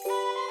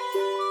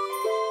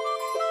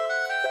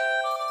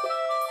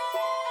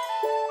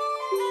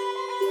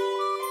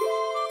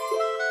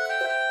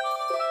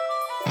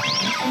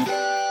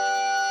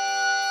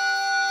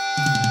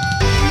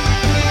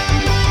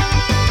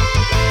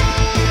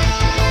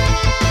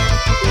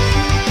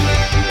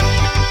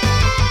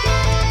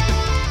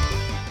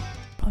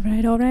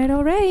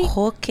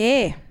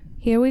Okay.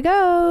 Here we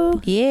go.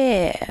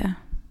 Yeah.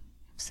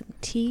 Some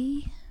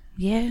tea.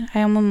 Yeah, I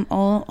am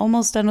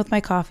almost done with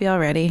my coffee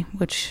already,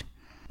 which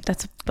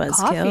that's a buzzkill.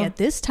 Coffee at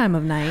this time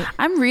of night.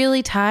 I'm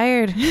really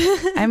tired.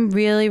 I'm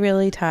really,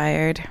 really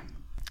tired.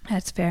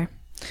 That's fair.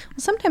 Well,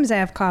 sometimes I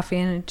have coffee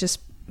and it just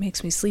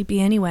makes me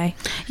sleepy anyway.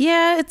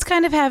 Yeah, it's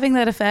kind of having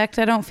that effect.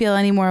 I don't feel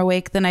any more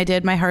awake than I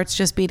did. My heart's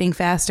just beating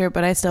faster,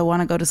 but I still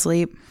want to go to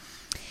sleep.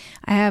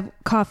 I have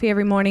coffee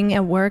every morning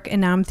at work,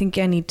 and now I'm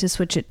thinking I need to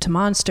switch it to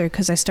Monster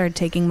because I started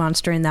taking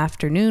Monster in the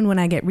afternoon when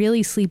I get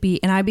really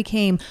sleepy, and I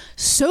became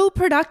so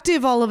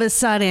productive all of a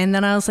sudden.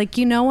 Then I was like,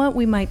 you know what?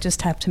 We might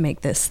just have to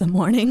make this the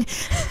morning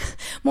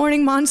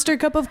Monster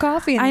cup of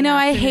coffee. I know.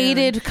 I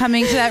hated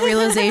coming to that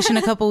realization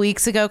a couple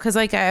weeks ago because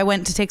like I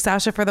went to take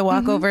Sasha for the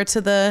walk over to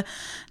the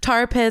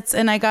tar pits,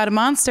 and I got a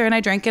Monster, and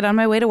I drank it on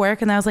my way to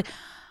work, and I was like,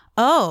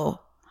 oh,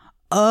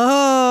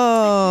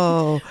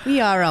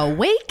 we are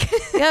awake.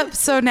 Yep.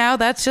 So now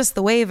that's just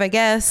the wave, I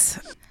guess.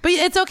 But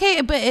it's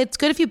okay. But it's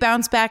good if you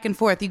bounce back and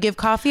forth. You give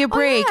coffee a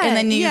break, and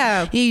then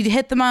you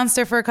hit the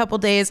Monster for a couple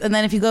days, and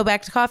then if you go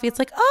back to coffee, it's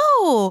like,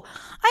 oh,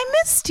 I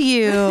missed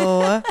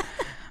you.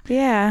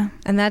 Yeah.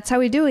 And that's how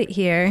we do it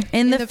here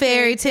in the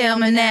Fairy Tale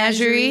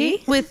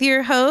Menagerie with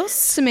your hosts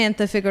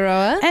Samantha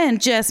Figueroa and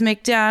Jess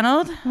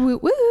McDonald. Woo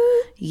woo.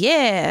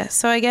 Yeah.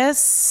 So I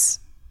guess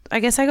I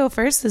go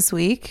first this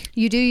week.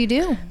 You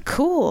do.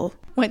 Cool.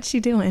 What's she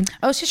doing?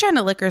 Oh, she's trying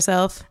to lick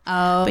herself.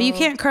 Oh. But you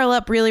can't curl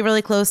up really,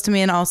 really close to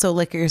me and also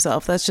lick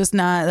yourself.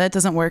 That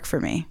doesn't work for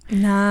me.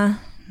 Nah.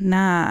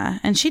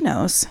 And she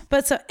knows.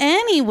 But so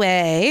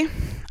anyway,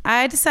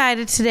 I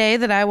decided today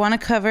that I want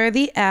to cover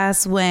the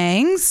ass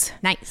wangs.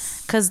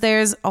 Nice. Because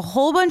there's a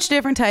whole bunch of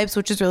different types,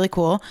 which is really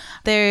cool.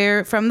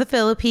 They're from the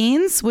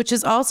Philippines, which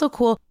is also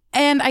cool.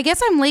 And I guess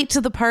I'm late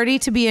to the party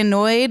to be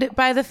annoyed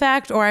by the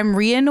fact, or I'm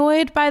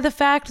re-annoyed by the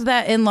fact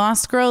that in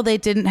Lost Girl, they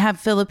didn't have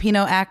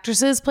Filipino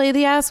actresses play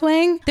the ass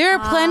wang. There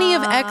are plenty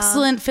of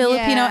excellent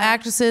Filipino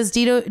actresses.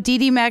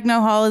 Didi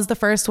Magno Hall is the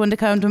first one to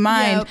come to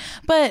mind. Yep.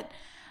 But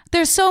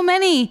there's so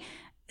many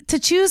to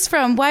choose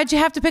from. Why'd you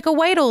have to pick a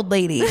white old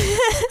lady?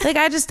 Like,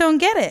 I just don't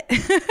get it.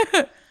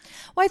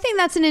 Well, I think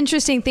that's an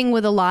interesting thing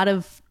with a lot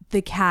of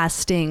the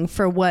casting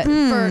for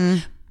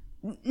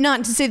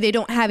not to say they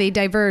don't have a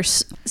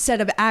diverse set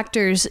of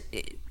actors.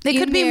 They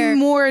could be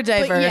more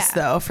diverse,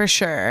 though, for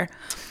sure.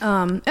 It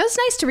was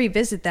nice to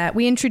revisit that.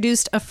 We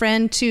introduced a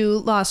friend to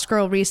Lost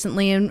Girl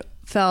recently, and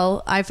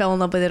I fell in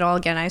love with it all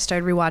again. I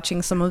started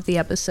rewatching some of the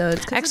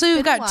episodes. Actually,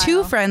 we've got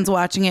two friends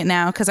watching it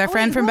now because our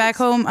friend from back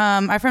home,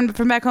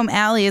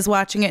 Allie, is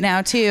watching it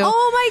now too.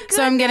 Oh my goodness!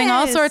 So I'm getting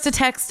all sorts of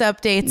text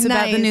updates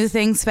about the new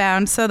things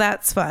found. So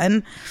that's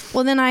fun.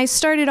 Well, then I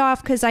started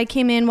off because I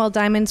came in while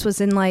Diamonds was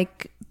in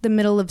like the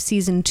middle of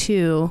season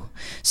 2,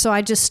 so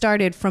I just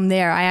started from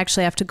there. I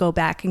actually have to go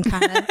back and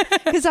kind of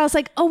because I was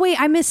like, oh wait,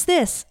 I missed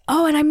this.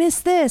 Oh, and I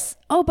missed this.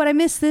 Oh, but I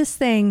missed this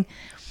thing.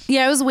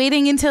 Yeah, I was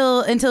waiting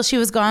until she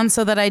was gone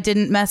so that I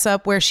didn't mess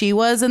up where she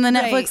was in the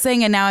Netflix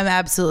thing, and now I'm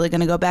absolutely going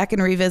to go back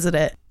and revisit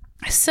it.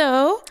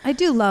 So I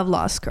do love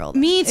Lost Girl.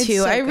 Me too.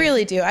 So I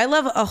really do. I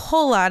love a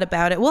whole lot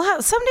about it.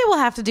 Someday we'll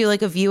have to do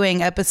like a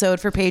viewing episode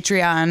for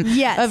Patreon.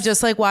 Yes. Of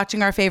just like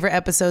watching our favorite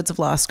episodes of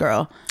Lost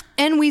Girl.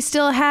 And we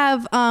still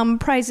have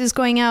prizes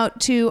going out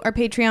to our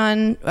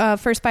Patreon,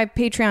 first 5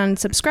 Patreon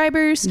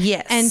subscribers.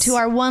 Yes. And to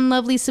our one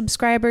lovely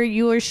subscriber,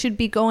 yours should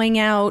be going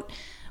out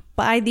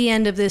by the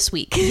end of this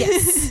week.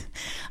 Yes.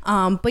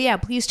 But yeah,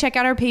 please check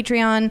out our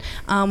Patreon.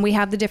 We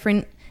have the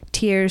different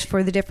tiers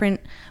for the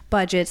different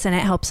budgets, and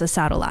it helps us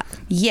out a lot.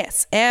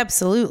 Yes,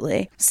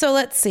 absolutely. So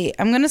let's see.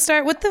 I'm going to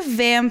start with the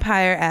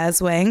vampire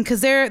aswang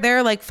because there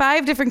are like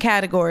 5 different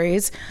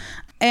categories.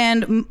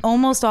 And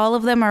almost all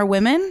of them are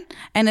women.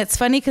 And it's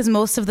funny because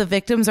most of the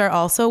victims are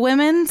also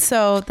women.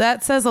 So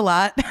that says a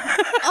lot. Okay.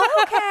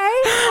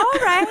 All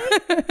right.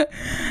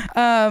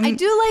 I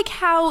do like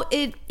how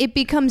it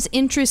becomes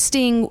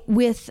interesting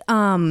with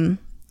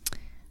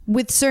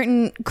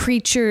certain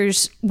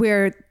creatures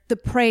where the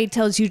prey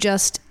tells you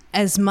just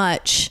as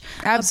much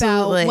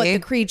about what the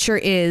creature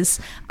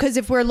is. Because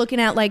if we're looking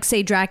at like,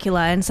 say,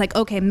 Dracula, and it's like,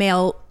 okay,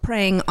 male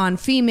preying on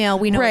female,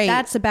 we know what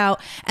that's about.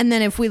 And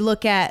then if we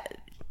look at,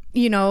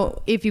 you know,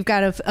 if you've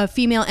got a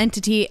female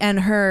entity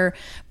and her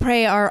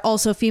prey are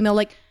also female,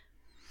 like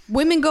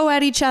women go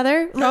at each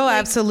other. Oh,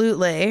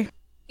 absolutely.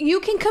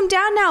 You can come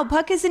down now.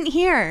 Puck isn't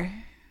here.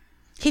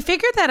 He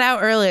figured that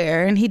out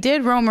earlier and he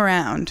did roam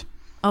around.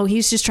 Oh,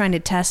 he's just trying to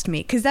test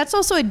me. Because that's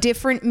also a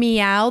different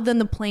meow than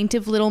the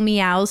plaintive little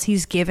meows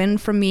he's given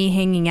from me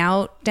hanging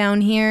out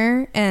down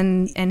here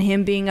and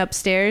him being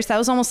upstairs. That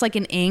was almost like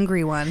an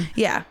angry one.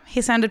 Yeah,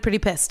 he sounded pretty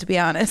pissed, to be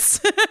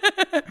honest.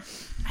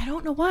 I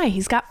don't know why.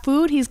 He's got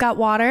food. He's got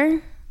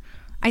water.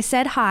 I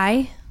said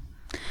hi.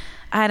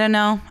 I don't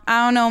know,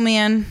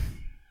 man.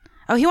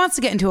 Oh, he wants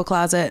to get into a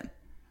closet.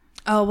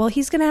 Oh, well,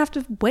 he's going to have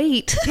to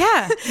wait.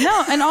 Yeah.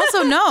 No. And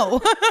also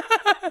no.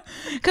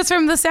 Because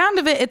from the sound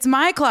of it, it's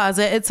my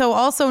closet. And so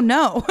also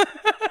no.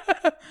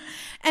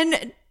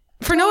 And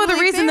For no other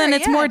reason than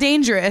it's more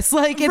dangerous.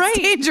 Like, it's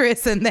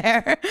dangerous in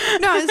there.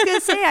 No, I was going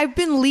to say, I've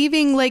been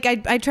leaving, like,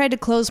 I tried to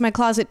close my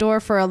closet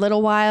door for a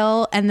little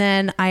while, and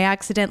then I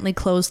accidentally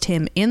closed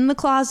him in the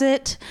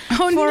closet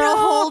for a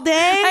whole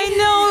day. I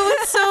know, it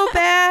was so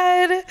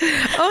bad.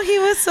 Oh, he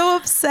was so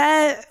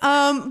upset.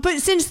 But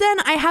since then,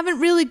 I haven't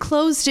really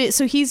closed it,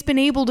 so he's been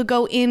able to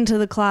go into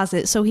the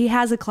closet. So he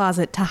has a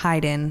closet to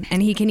hide in,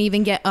 and he can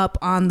even get up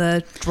on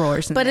the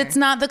drawers in But there. it's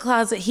not the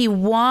closet he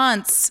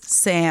wants,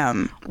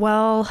 Sam.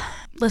 Well...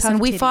 Listen,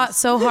 we fought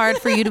so hard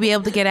for you to be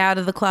able to get out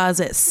of the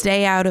closet.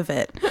 Stay out of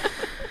it.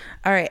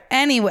 All right.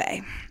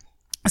 Anyway,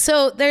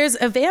 so there's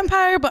a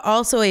vampire, but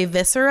also a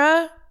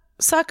viscera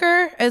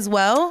sucker as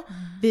well.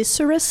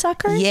 Viscera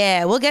sucker?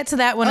 Yeah, we'll get to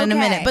that one in a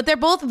minute. But they're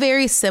both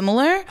very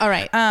similar. All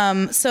right.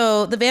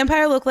 So the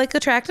vampire look like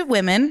attractive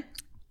women.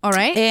 All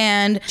right.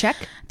 And check.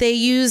 They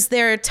use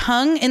their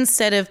tongue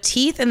instead of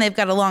teeth, and they've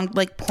got a long,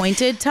 like,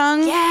 pointed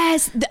tongue.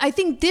 Yes. I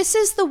think this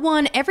is the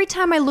one. Every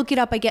time I look it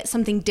up, I get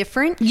something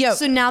different. Yep.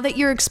 So now that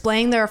you're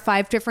explaining there are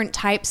 5 different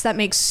types, that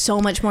makes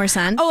so much more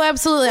sense. Oh,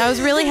 absolutely. I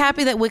was really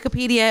happy that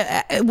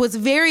Wikipedia was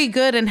very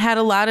good and had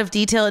a lot of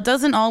detail. It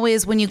doesn't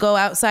always when you go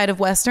outside of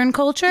Western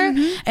culture,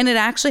 and it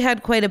actually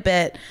had quite a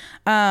bit.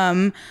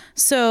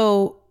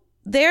 So...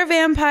 they're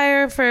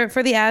vampire for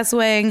the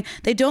Aswang.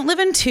 They don't live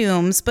in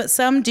tombs, but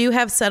some do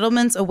have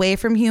settlements away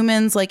from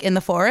humans, like in the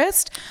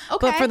forest.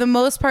 Okay. But for the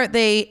most part,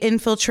 they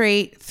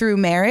infiltrate through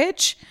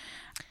marriage.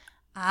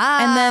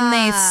 And then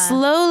they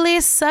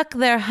slowly suck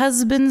their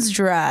husbands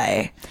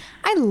dry.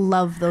 I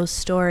love those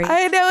stories.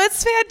 I know,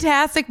 it's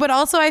fantastic, but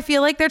also I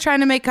feel like they're trying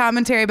to make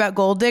commentary about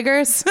gold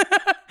diggers.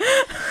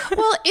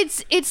 Well,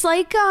 it's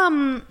like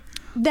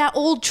that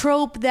old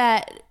trope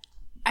that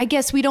I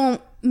guess we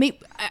don't...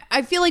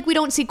 I feel like we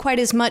don't see quite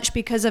as much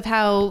because of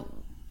how,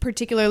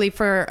 particularly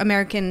for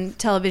American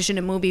television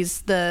and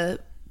movies, the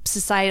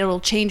societal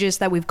changes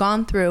that we've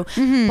gone through.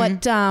 Mm-hmm.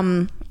 But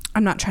I'm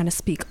not trying to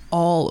speak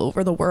all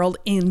over the world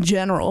in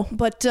general,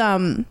 but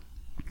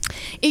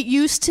it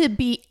used to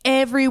be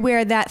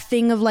everywhere, that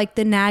thing of like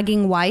the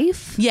nagging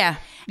wife. Yeah.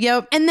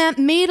 Yep. And that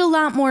made a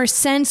lot more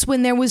sense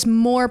when there was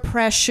more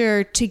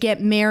pressure to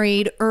get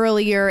married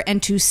earlier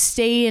and to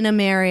stay in a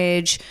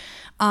marriage.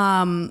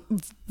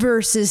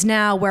 Versus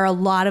now where a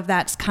lot of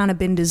that's kind of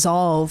been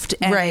dissolved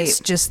and it's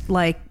just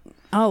like,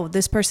 oh,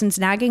 this person's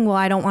nagging. Well,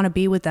 I don't want to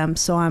be with them.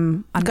 So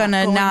I'm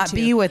gonna not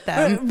be with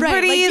them. Right.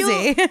 Pretty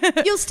easy.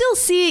 You'll still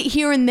see it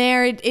here and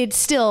there. It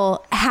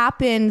still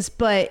happens,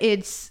 but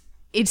it's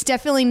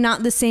definitely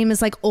not the same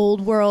as like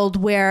old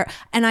world where,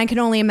 and I can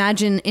only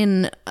imagine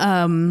in,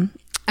 I'm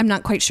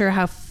not quite sure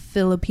how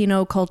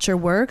Filipino culture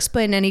works,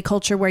 but in any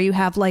culture where you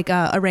have like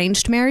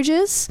arranged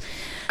marriages,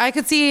 I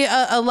could see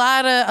a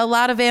lot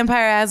of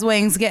vampire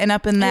Aswangs getting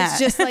up in that. It's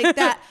just like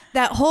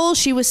that whole,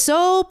 she was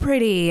so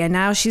pretty and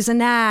now she's a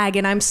nag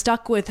and I'm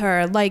stuck with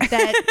her. Like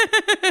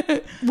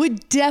that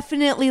would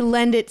definitely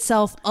lend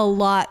itself a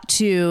lot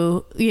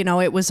to, you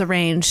know, it was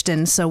arranged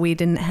and so we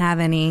didn't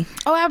have any.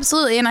 Oh,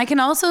 absolutely. And I can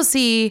also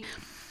see,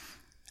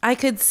 I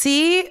could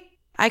see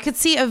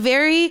a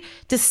very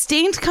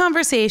distinct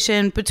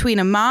conversation between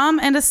a mom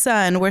and a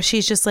son where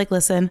she's just like,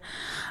 listen,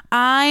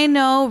 I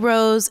know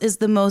Rose is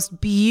the most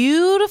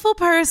beautiful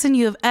person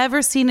you have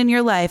ever seen in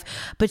your life,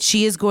 but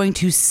she is going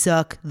to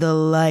suck the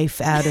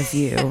life out of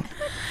you.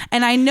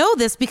 And I know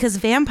this because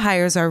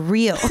vampires are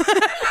real.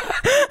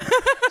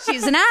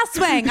 She's an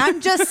Aswang. I'm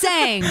just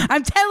saying.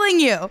 I'm telling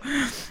you.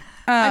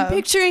 I'm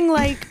picturing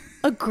like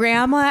a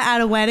grandma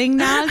at a wedding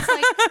now. It's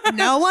like,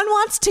 no one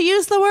wants to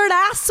use the word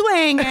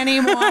Aswang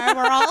anymore.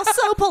 We're all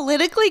so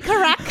politically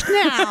correct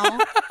now.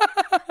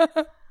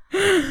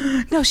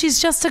 No,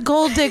 she's just a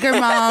gold digger,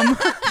 Mom.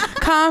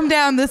 Calm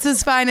down. This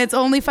is fine. It's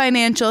only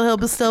financial.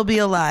 He'll still be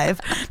alive.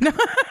 No.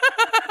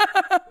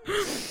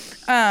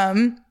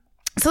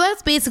 So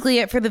that's basically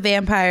it for the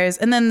vampires.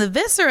 And then the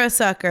viscera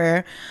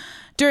sucker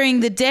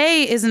during the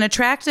day is an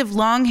attractive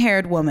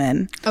long-haired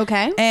woman.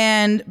 Okay.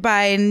 And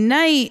by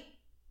night,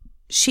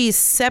 she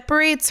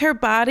separates her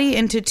body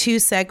into 2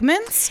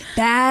 segments.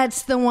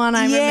 That's the one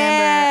I remember.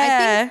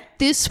 I think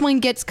this one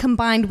gets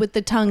combined with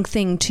the tongue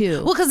thing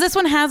too. Well, because this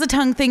one has a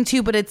tongue thing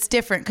too, but it's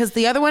different because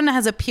the other one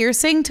has a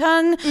piercing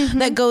tongue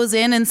that goes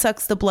in and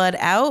sucks the blood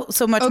out.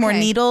 So much more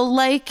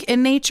needle-like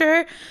in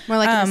nature. More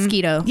like a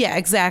mosquito. Yeah,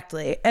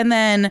 exactly. And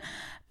then,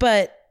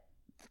 but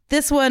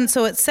this one,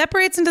 so it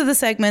separates into the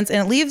segments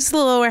and it leaves the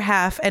lower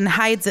half and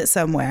hides it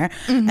somewhere.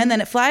 And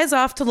then it flies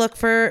off to look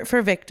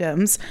for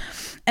victims.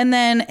 And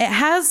then it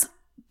has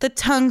the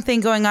tongue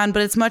thing going on,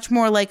 but it's much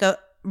more like a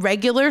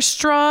regular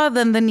straw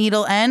than the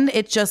needle end.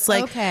 It's just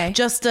like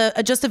just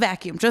a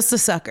vacuum, just a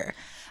sucker.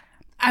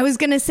 I was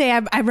gonna say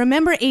I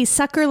remember a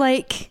sucker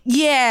like.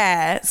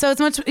 Yeah, so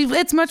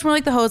it's much more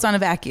like the hose on a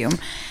vacuum,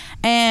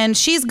 and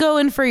she's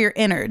going for your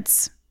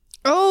innards.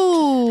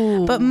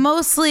 Oh, but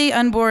mostly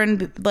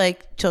unborn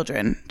like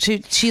children. She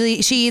eats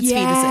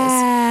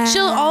fetuses.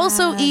 She'll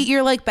also eat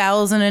your like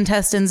bowels and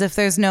intestines if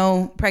there's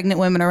no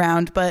pregnant women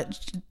around,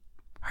 but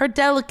her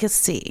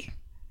delicacy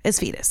is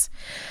fetus.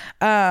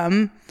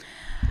 And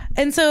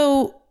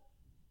so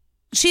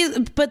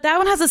But that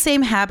one has the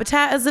same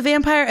habitat as the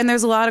vampire, and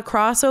there's a lot of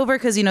crossover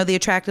because, you know, the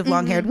attractive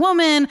long-haired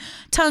woman,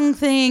 tongue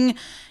thing,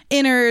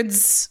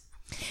 innards.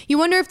 You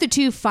wonder if the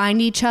two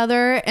find each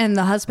other and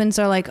the husbands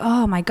are like,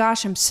 oh my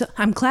gosh,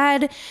 I'm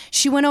glad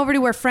she went over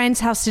to her friend's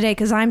house today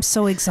because I'm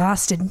so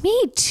exhausted.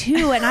 Me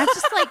too. And I'm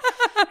just like,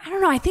 I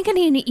don't know, I think I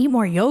need to eat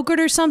more yogurt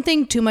or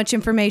something. Too much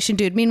information,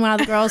 dude. Meanwhile,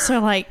 the girls are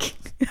like...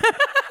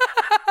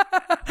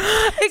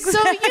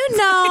 Exactly.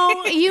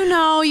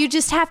 So you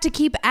just have to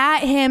keep at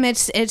him.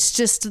 It's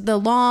just the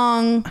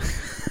long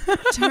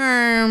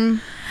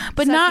term,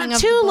 but not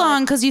too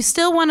long, because you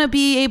still want to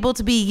be able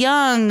to be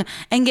young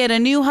and get a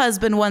new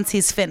husband once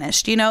he's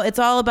finished. You know, it's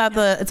all about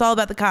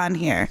the con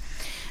here.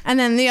 And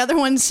then the other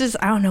one's just,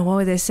 I don't know, what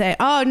would they say?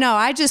 Oh no,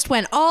 I just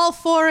went all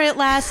for it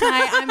last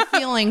night. I'm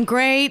feeling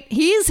great.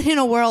 He's in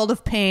a world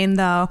of pain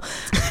though.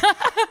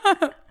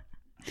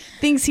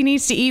 Thinks he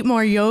needs to eat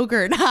more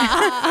yogurt.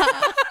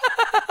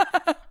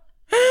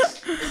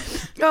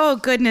 Oh,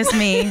 goodness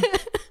me.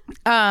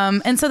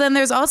 And so then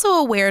there's also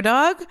a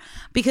were-dog,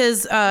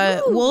 because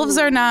wolves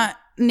are not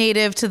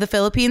native to the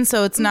Philippines,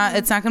 so it's not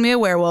going to be a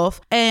werewolf.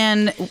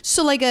 And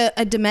so like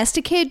a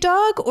domesticated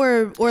dog,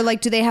 or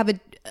like do they have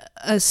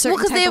a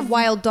certain type of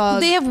wild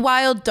dog? They have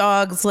wild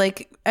dogs.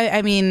 Like,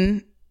 I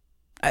mean,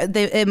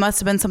 it must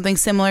have been something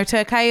similar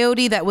to a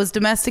coyote that was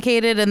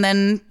domesticated and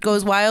then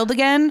goes wild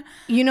again.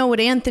 You know what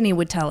Anthony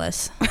would tell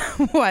us?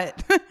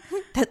 What?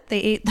 That they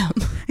ate them.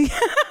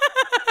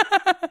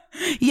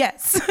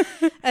 Yes.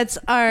 That's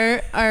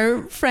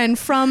our friend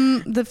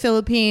from the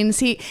Philippines.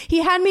 He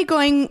had me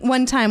going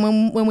one time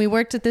when we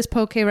worked at this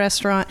poke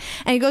restaurant,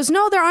 and he goes,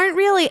 no, there aren't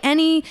really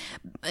any,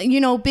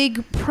 you know,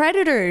 big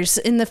predators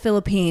in the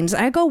Philippines.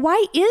 I go,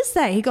 why is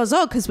that? He goes,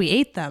 oh, because we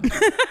ate them.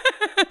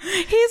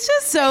 He's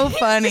just so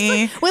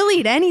funny. Like, we'll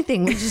eat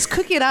anything. We just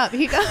cook it up.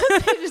 He goes,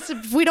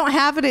 if we don't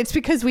have it, it's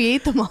because we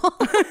ate them all.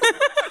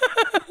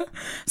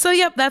 So,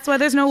 yep, that's why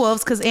there's no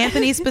wolves, because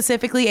Anthony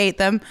specifically ate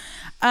them.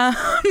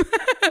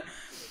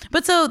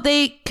 But so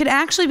they could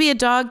actually be a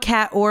dog,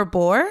 cat, or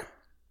boar.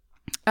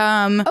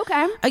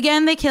 Okay.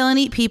 Again, they kill and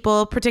eat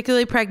people,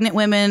 particularly pregnant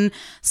women,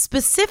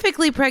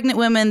 specifically pregnant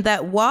women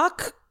that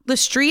walk the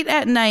street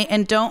at night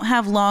and don't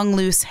have long,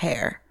 loose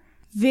hair.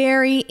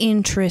 Very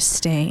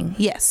interesting.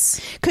 Yes.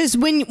 Because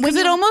when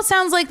it almost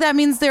sounds like that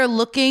means they're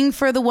looking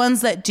for the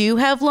ones that do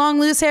have long,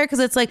 loose hair, because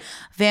it's like,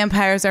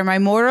 vampires are my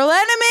mortal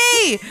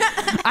enemy.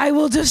 I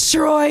will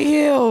destroy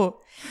you.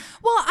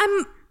 Well,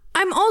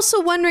 I'm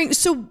also wondering,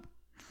 so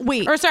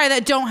wait. Or sorry,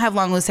 that don't have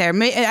long, loose hair.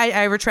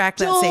 I retract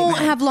that statement.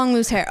 Don't have long,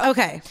 loose hair.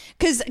 Okay.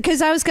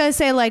 Because I was going to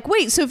say, like,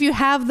 wait, so if you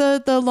have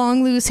the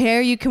long, loose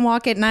hair, you can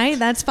walk at night.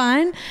 That's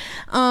fine.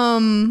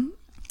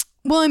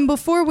 Well, and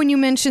before, when you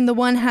mentioned the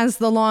one has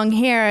the long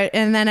hair,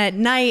 and then at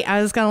night,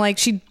 I was kind of like,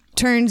 she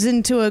turns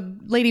into a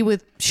lady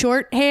with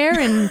short hair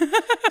and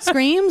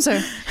screams? Or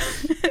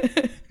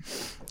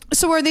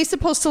so are they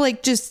supposed to,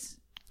 like, just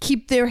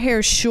keep their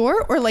hair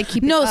short, or like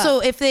keep it up?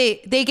 So if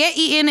they get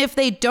eaten if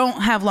they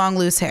don't have long,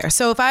 loose hair.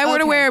 So if I were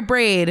to wear a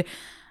braid,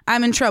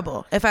 I'm in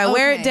trouble. If I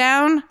wear it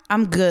down,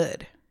 I'm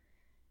good.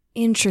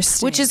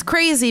 Interesting. Which is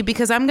crazy,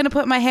 because I'm going to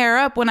put my hair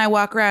up when I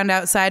walk around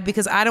outside,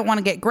 because I don't want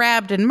to get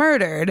grabbed and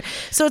murdered.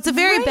 So it's a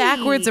very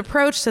backwards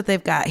approach that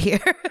they've got here.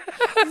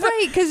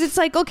 Right, because it's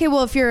like, okay,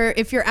 well, if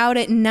you're out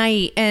at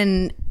night,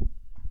 and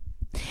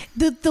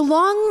the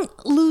long,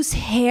 loose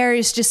hair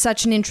is just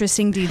such an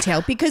interesting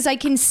detail, because I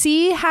can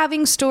see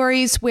having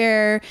stories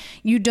where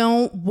you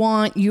don't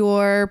want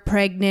your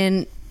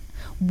pregnant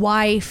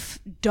wife,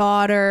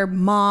 daughter,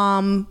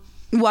 mom,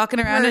 walking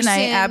around at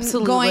night,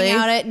 absolutely, going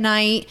out at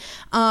night,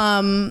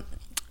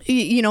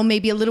 you know,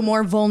 maybe a little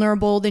more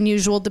vulnerable than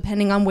usual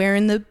depending on where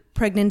in the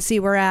pregnancy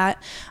we're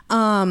at.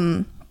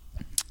 Like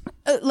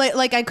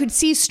I could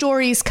see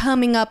stories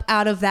coming up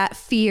out of that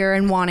fear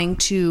and wanting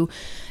to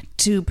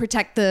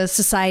protect the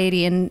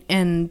society and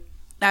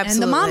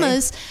the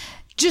mamas.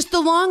 Just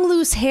the long,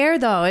 loose hair,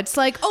 though, it's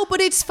like, oh,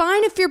 but it's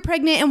fine if you're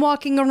pregnant and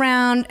walking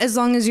around as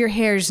long as your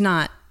hair's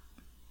not.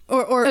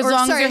 Or as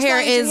long as your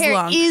hair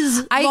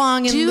is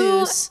long and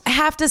loose. I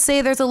have to say,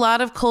 there's a lot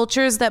of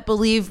cultures that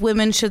believe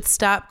women should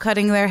stop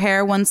cutting their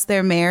hair once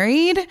they're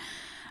married.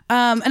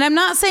 And I'm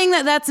not saying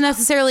that that's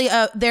necessarily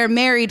their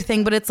married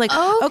thing, but it's like,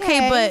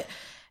 okay, but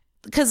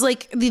because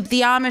like the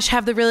Amish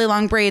have the really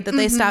long braid that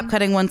they stop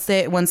cutting once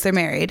they're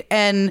married.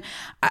 And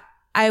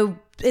I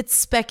it's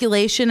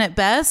speculation at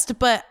best,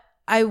 but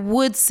I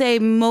would say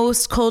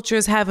most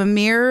cultures have a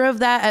mirror of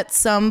that at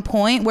some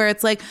point, where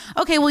it's like,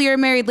 okay, well, you're a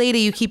married lady,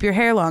 you keep your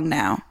hair long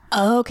now.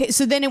 Okay,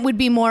 so then it would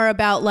be more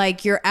about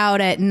like you're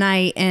out at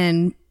night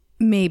and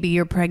maybe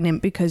you're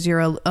pregnant because you're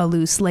a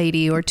loose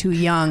lady or too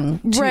young.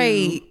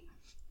 Right.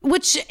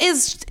 Which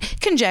is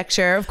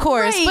conjecture, of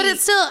course, but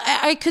it's still,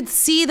 I could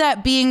see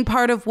that being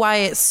part of why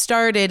it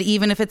started,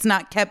 even if it's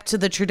not kept to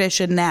the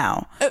tradition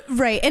now.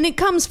 Right. And it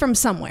comes from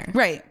somewhere.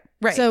 Right.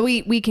 Right. So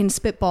we can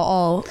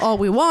spitball all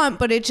we want,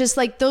 but it's just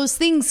like those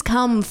things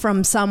come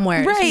from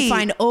somewhere. Right. We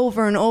find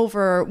over and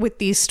over with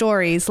these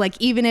stories. Like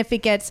even if it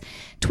gets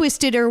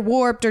twisted or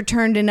warped or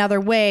turned another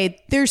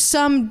way, there's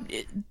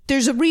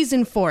a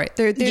reason for it.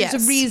 There's Yes.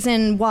 a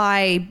reason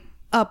why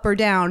up or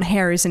down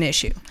hair is an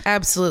issue.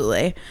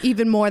 Absolutely.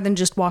 Even more than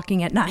just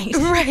walking at night.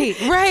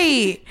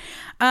 Right.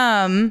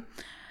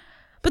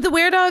 But the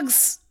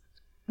weredogs,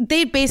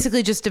 they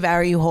basically just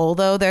devour you whole,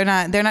 though. They're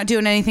not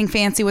doing anything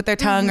fancy with their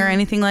tongue or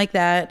anything like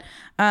that.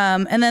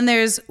 And then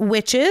there's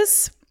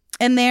witches,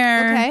 and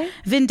they're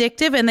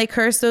vindictive, and they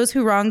curse those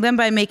who wrong them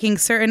by making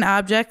certain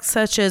objects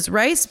such as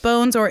rice,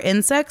 bones, or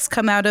insects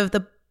come out of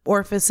the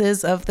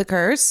orifices of the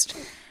cursed.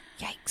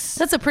 Yikes.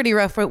 That's a pretty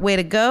rough way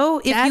to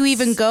go. If you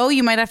even go,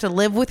 you might have to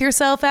live with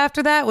yourself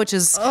after that, which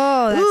is...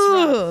 Oh,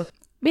 that's rough.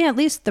 Yeah, at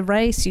least the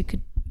rice, you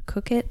could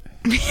cook it.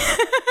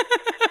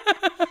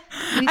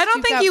 I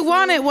don't think you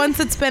want it once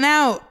it's been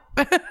out.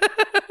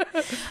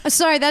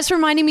 Sorry, that's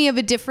reminding me of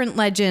a different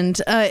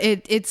legend.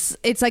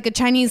 It's like a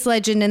Chinese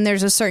legend, and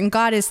there's a certain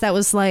goddess that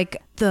was like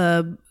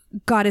the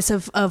goddess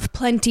of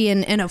plenty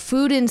and of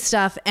food and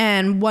stuff.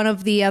 And one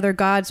of the other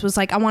gods was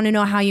like, I want to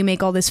know how you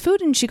make all this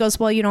food. And she goes,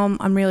 well,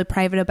 I'm really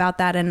private about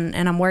that, and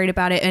I'm worried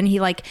about it. And he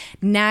like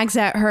nags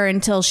at her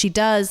until she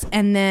does,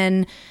 and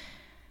then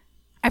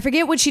I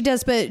forget what she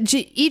does, but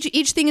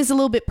each thing is a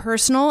little bit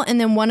personal. And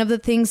then one of the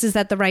things is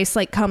that the rice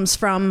like comes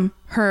from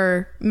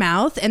her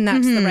mouth, and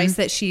that's the rice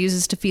that she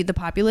uses to feed the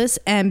populace.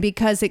 And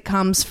because it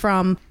comes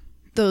from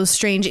those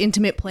strange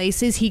intimate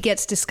places, he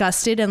gets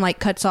disgusted and like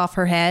cuts off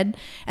her head,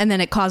 and then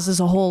it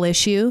causes a whole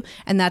issue.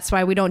 And that's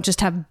why we don't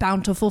just have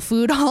bountiful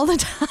food all the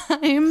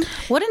time.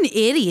 What an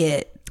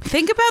idiot.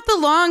 Think about the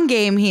long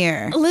game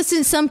here.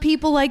 Listen, some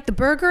people like the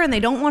burger and they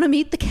don't want to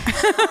meet the cow.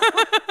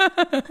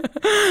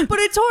 But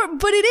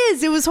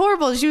it was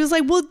horrible. She was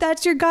like, well,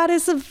 that's your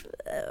goddess of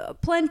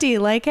plenty.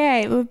 Like,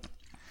 hey.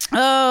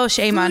 Oh,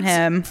 shame on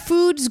him.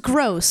 Food's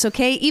gross,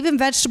 okay? Even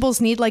vegetables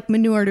need like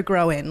manure to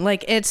grow in.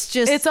 Like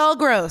it's all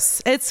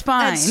gross. It's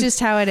fine. That's just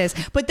how it is.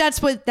 But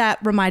that's what that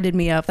reminded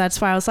me of.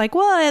 That's why I was like,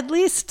 well, at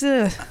least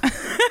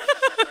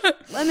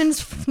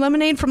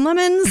lemonade from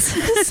lemons,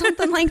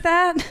 something like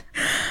that.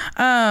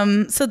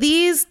 So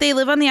they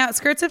live on the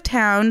outskirts of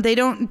town. They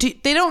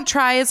don't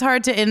try as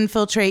hard to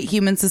infiltrate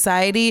human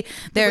society.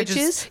 They're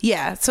witches?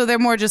 So they're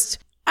more just,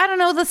 I don't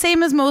know, the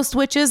same as most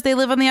witches. They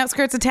live on the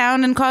outskirts of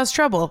town and cause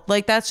trouble.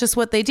 Like, that's just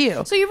what they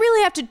do. So you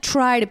really have to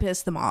try to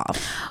piss them off.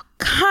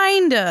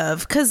 Kind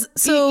of, because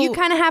you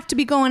kind of have to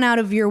be going out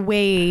of your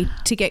way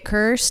to get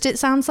cursed, it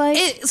sounds like.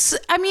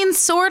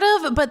 Sort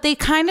of, but they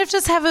kind of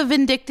just have a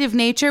vindictive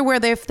nature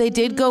where if they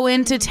did go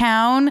into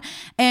town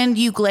and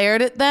you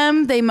glared at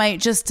them, they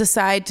might just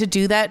decide to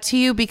do that to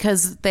you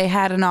because they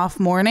had an off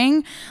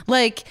morning.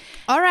 Like,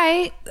 all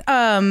right.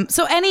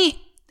 So any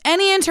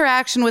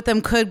interaction with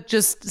them could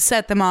just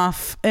set them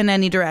off in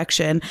any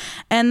direction.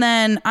 And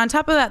then on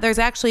top of that, there's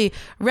actually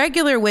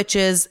regular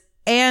witches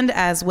and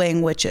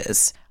Aswang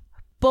witches.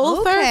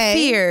 Both are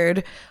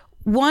feared.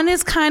 One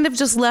is kind of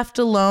just left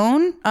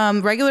alone.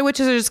 Regular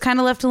witches are just kind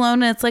of left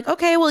alone, and it's like,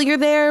 okay, well, you're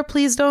there.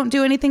 Please don't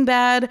do anything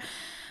bad.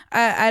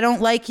 I don't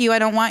like you. I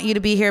don't want you to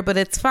be here, but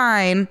it's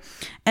fine.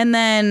 And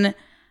then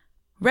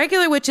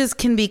regular witches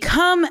can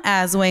become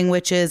Aswang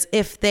witches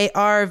if they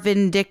are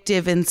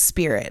vindictive in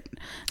spirit.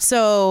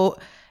 So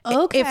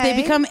if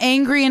they become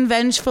angry and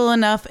vengeful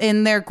enough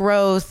in their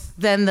growth,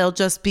 then they'll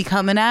just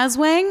become an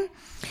Aswang.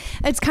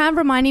 It's kind of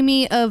reminding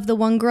me of the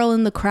one girl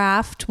in The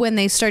Craft when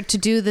they start to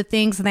do the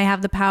things and they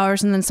have the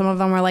powers, and then some of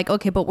them are like,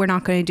 okay, but we're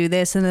not going to do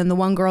this. And then the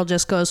one girl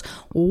just goes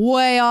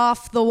way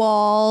off the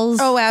walls.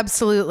 Oh,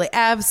 absolutely.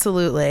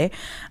 Absolutely.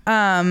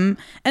 And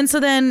so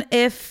then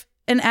if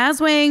an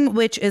Aswang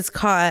witch is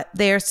caught,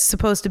 they are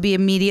supposed to be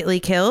immediately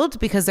killed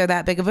because they're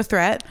that big of a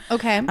threat.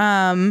 Okay.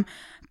 And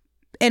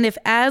if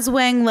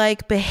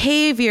Aswang-like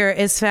behavior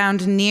is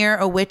found near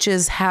a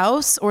witch's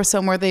house or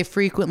somewhere they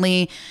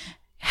frequently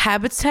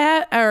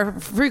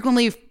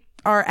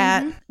are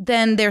at,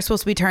 then they're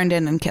supposed to be turned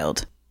in and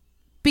killed.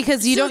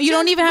 Because you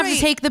don't even have to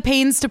take the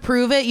pains to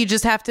prove it. You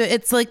just have to.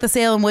 It's like the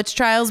Salem witch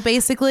trials,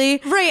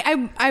 basically.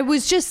 Right. I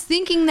was just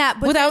thinking that,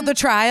 but without the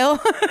trial.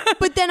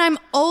 But then I'm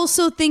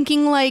also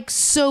thinking like,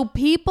 so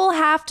people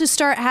have to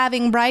start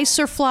having rice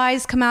or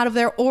flies come out of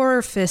their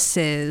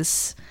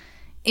orifices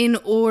in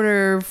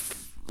order,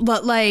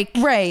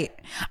 right.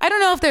 I don't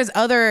know if there's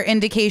other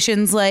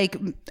indications like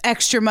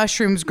extra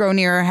mushrooms grow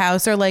near our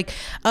house or like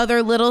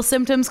other little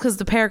symptoms, because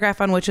the paragraph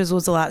on witches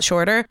was a lot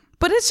shorter.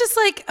 But it's just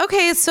like,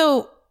 okay,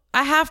 so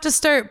I have to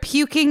start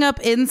puking up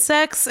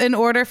insects in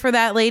order for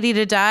that lady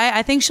to die.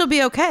 I think she'll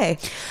be okay.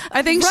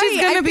 I think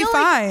she's going to be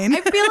fine.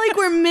 I feel like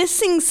we're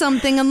missing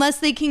something unless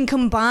they can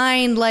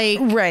combine like...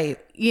 Right.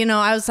 you know,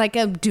 I was like,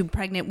 oh, do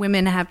pregnant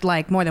women have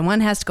like more than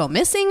one has to go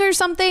missing or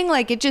something?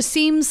 Like, it just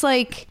seems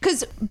like,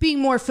 because being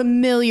more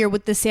familiar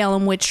with the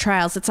Salem witch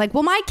trials, it's like,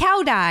 well, my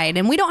cow died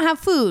and we don't have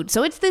food,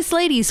 so it's this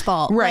lady's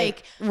fault. Right.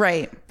 Like,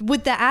 right.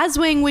 With the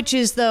Aswang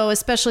witches, though,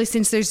 especially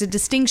since there's a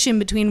distinction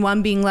between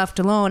one being left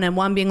alone and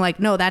one being like,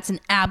 no, that's an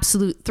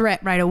absolute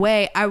threat right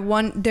away.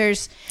 There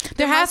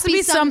has to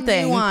be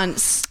something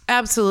nuance.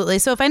 Absolutely.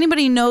 So if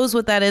anybody knows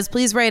what that is,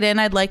 please write in.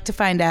 I'd like to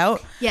find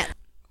out. Yeah.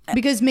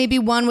 Because maybe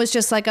one was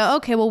just like,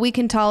 okay, well, we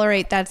can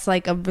tolerate that's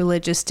like a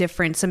religious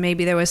difference. So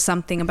maybe there was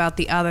something about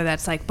the other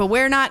that's like, but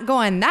we're not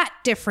going that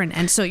different.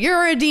 And so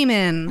you're a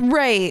demon.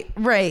 Right.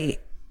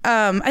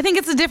 I think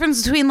it's the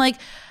difference between like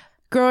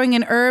growing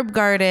an herb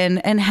garden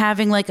and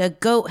having like a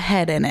goat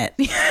head in it.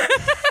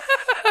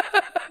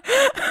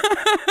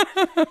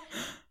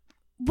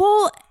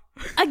 Well,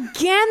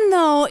 again,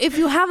 though, if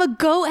you have a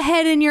goat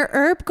head in your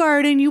herb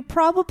garden, you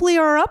probably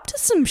are up to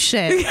some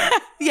shit.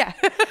 Yeah.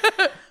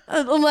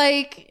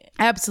 Like,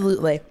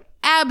 absolutely.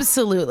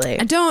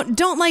 I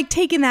don't like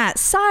taking that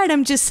side.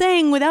 I'm just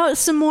saying without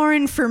some more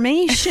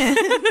information.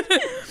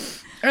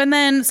 And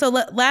then, so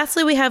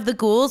lastly, we have the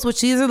ghouls,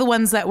 which these are the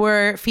ones that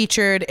were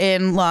featured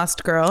in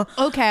Lost Girl.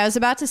 Okay, I was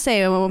about to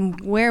say,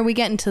 where are we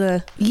getting to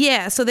the...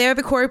 Yeah, so they're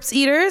the corpse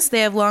eaters.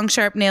 They have long,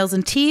 sharp nails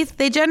and teeth.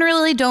 They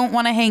generally don't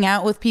want to hang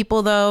out with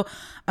people, though.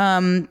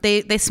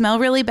 They smell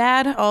really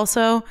bad,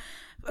 also.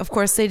 Of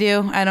course they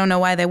do. I don't know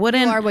why they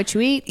wouldn't. You are what you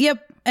eat.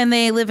 Yep. And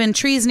they live in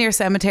trees near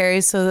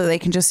cemeteries so that they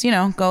can just, you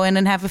know, go in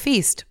and have a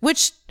feast,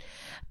 which,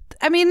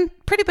 I mean,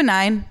 pretty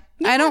benign.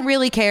 Yeah. I don't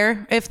really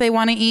care if they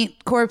want to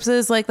eat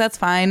corpses. Like, that's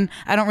fine.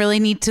 I don't really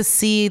need to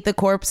see the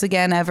corpse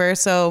again ever.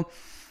 So,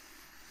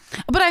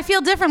 but I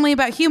feel differently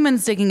about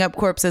humans digging up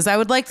corpses. I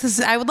would like to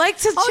change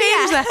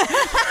that.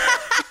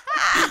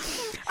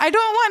 I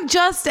don't want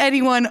just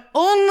anyone.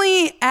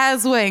 Only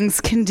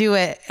Aswangs can do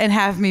it and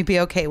have me be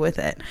okay with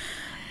it.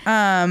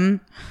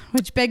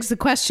 Which begs the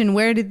question,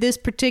 where did this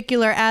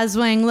particular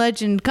Aswang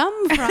legend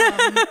come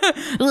from?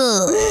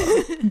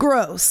 Ugh,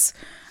 gross.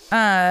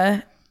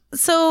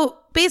 So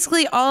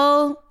basically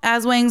all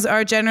Aswangs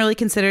are generally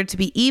considered to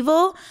be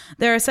evil.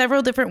 There are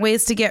several different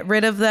ways to get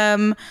rid of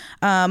them.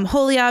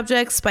 Holy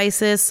objects,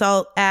 spices,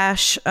 salt,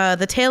 ash,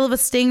 the tail of a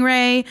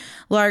stingray,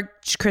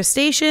 large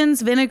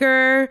crustaceans,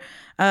 vinegar,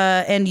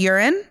 and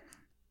urine.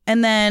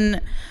 And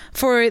then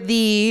for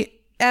the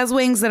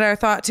Aswangs that are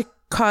thought to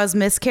cause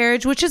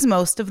miscarriage, which is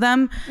most of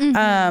them,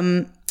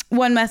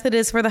 one method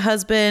is for the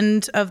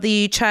husband of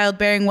the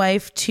childbearing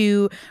wife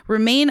to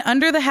remain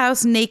under the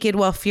house naked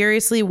while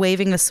furiously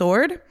waving a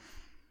sword.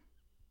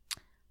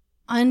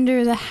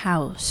 Under the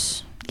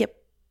house. Yep.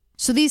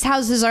 So these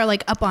houses are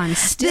like up on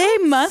stilts? They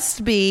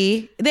must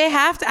be. They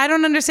have to. I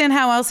don't understand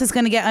how else it's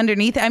going to get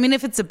underneath it. I mean,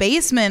 if it's a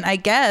basement, I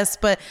guess,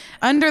 but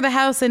under the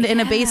house and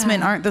in a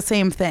basement aren't the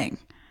same thing.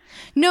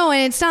 No,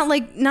 and it's not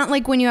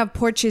like when you have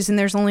porches and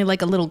there's only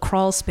like a little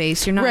crawl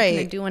space. You're not going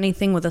to do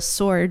anything with a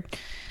sword.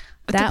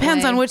 It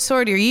depends on which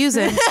sword you're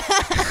using.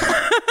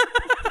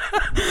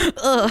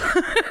 Let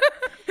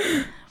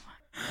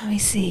me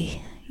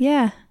see.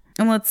 Yeah.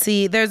 And let's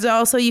see. There's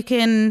also, you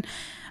can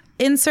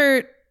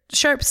insert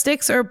sharp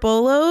sticks or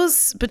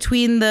bolos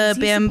between the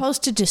bamboo.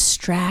 Supposed to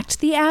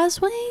distract the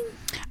Aswang?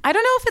 I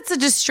don't know if it's a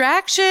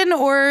distraction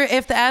or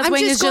if the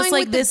Aswang is just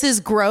like, this is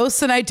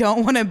gross and I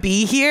don't want to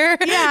be here.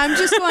 Yeah, I'm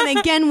just going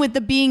again with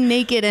the being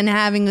naked and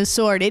having a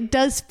sword. It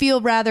does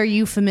feel rather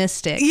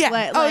euphemistic.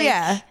 Yeah. Oh,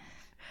 yeah.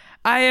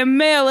 I am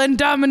male and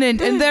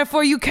dominant and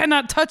therefore you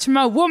cannot touch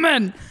my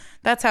woman.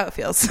 That's how it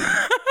feels.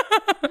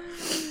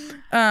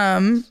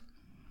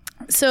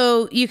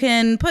 So you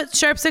can put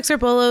sharp sticks or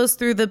bolos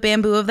through the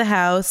bamboo of the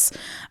house.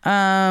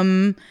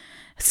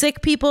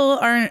 Sick people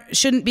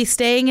shouldn't be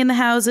staying in the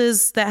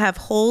houses that have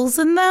holes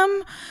in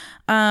them.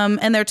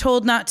 And they're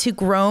told not to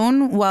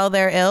groan while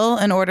they're ill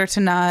in order to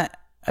not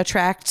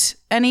attract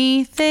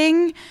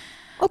anything.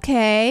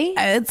 Okay.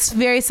 It's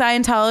very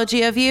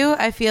Scientology of you.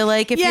 I feel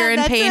like if you're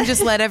in pain,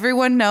 just let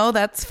everyone know.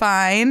 That's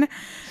fine.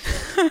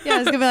 Yeah, I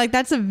was going to be like,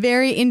 that's a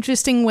very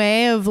interesting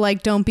way of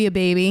like, don't be a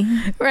baby.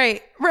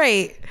 Right.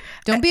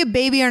 Don't be a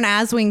baby or an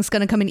Aswang's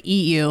going to come and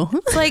eat you.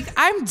 It's like,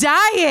 I'm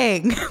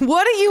dying.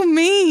 What do you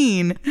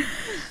mean?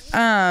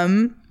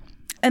 And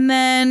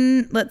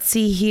then let's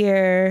see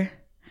here.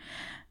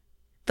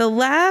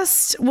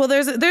 There's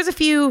a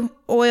few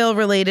oil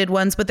related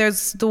ones, but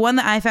there's the one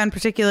that I found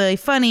particularly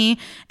funny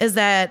is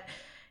that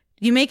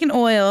you make an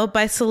oil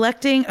by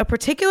selecting a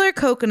particular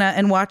coconut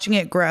and watching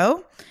it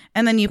grow.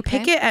 And then you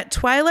pick it at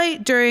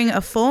twilight during a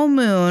full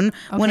moon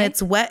when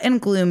it's wet and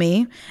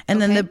gloomy.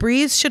 And then the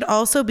breeze should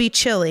also be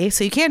chilly.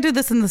 So you can't do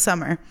this in the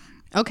summer.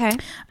 Okay.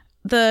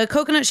 The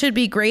coconut should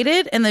be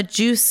grated and the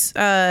juice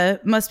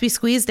must be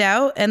squeezed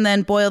out and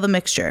then boil the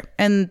mixture.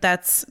 And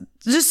it's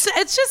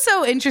just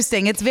so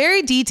interesting. It's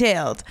very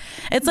detailed.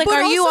 It's like, but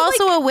are you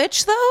also a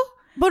witch though?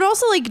 But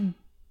also like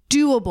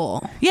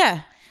doable.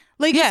 Yeah.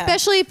 Like,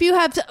 especially if you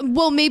have,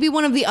 maybe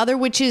one of the other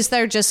witches that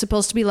are just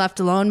supposed to be left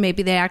alone,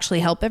 maybe they actually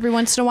help every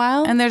once in a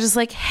while. And they're just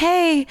like,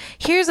 hey,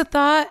 here's a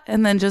thought.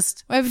 And then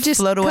I've just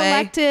float away.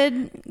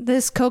 Collected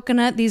this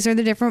coconut. These are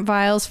the different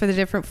vials for the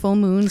different full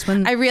moons.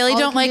 When I really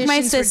don't like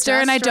my sister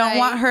and I don't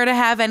want her to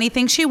have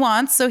anything she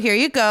wants. So here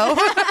you go.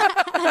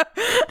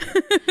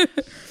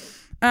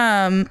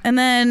 And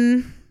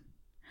then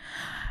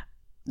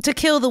to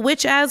kill the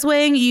witch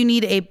Aswang, you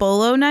need a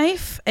bolo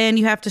knife and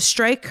you have to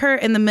strike her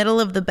in the middle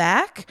of the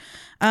back.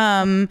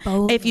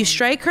 If you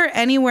strike her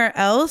anywhere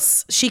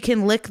else, she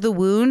can lick the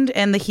wound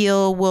and it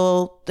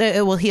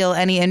will heal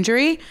any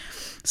injury.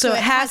 So it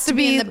has to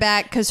be in the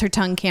back because her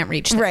tongue can't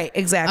reach there. Right,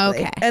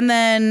 exactly. Okay. And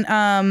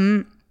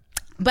then,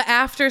 but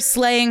after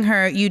slaying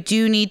her, you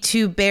do need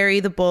to bury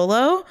the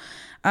bolo,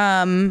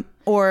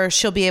 or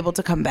she'll be able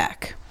to come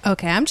back.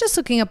 Okay, I'm just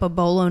looking up a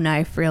bolo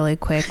knife really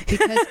quick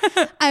because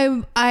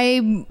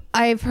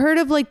I've heard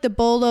of like the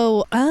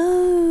bolo.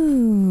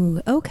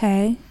 Oh,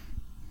 okay.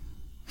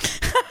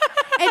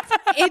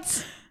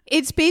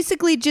 It's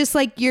basically just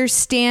like your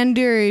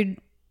standard,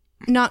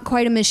 not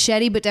quite a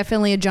machete, but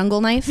definitely a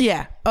jungle knife.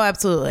 Yeah. Oh,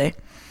 absolutely.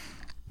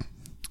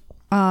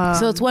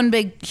 So it's one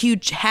big,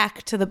 huge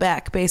hack to the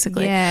back,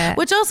 basically. Yeah.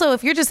 Which also,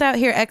 if you're just out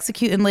here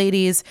executing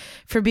ladies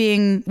for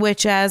being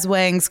witch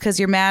Aswangs because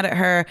you're mad at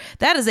her,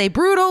 that is a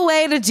brutal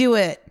way to do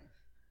it.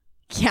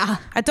 Yeah.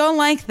 I don't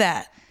like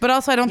that. But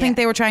also, I don't think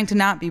they were trying to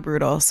not be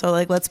brutal. So,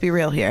 like, let's be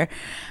real here.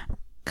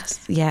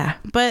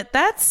 But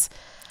it's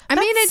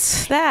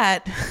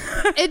that.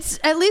 It's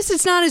at least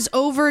it's not as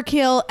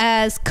overkill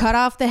as cut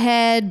off the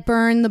head,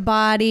 burn the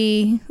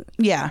body.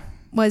 Yeah.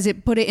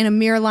 Put it in a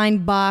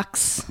mirror-lined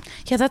box?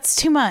 Yeah, that's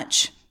too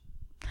much.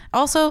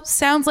 Also,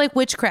 sounds like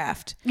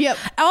witchcraft. Yep.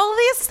 All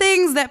these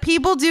things that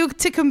people do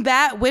to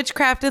combat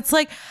witchcraft, it's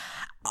like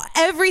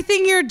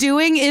everything you're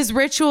doing is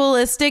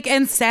ritualistic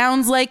and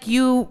sounds like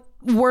you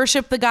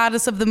worship the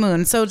goddess of the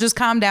moon. So just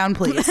calm down,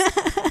 please.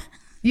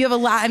 You have a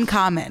lot in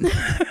common.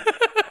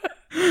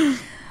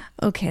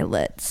 Okay,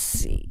 let's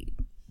see.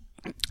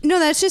 No,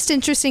 that's just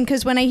interesting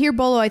because when I hear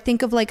bolo, I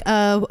think of like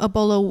a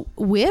bolo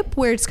whip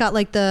where it's got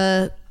like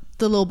the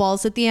little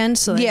balls at the end.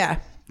 So yeah,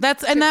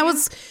 that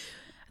was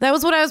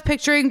what I was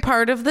picturing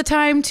part of the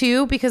time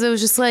too, because it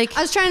was just like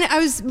I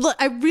was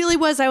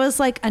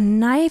like a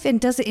knife,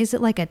 and is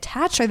it like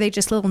attached? Are they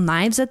just little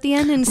knives at the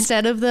end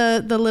instead of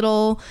the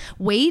little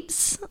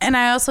weights? And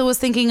I also was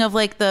thinking of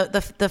like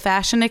the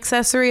fashion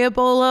accessory of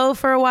bolo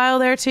for a while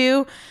there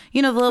too.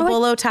 You know, the little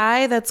bolo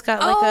tie that's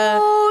got like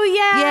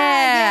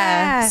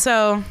yeah.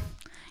 So,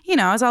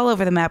 I was all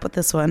over the map with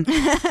this one.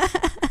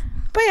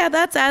 But yeah,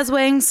 that's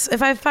Aswangs.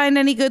 If I find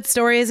any good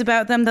stories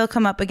about them, they'll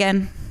come up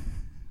again.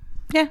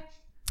 Yeah.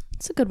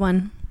 It's a good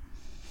one.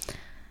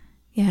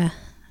 Yeah.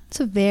 It's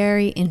a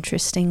very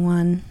interesting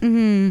one.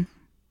 Mm-hmm.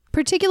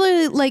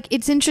 Particularly, like,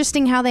 it's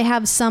interesting how they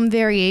have some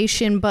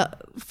variation, but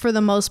for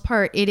the most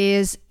part, it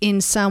is in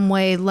some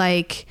way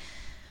like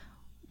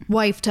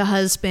wife to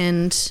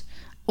husband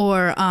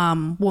or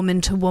woman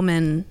to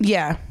woman.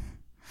 Yeah.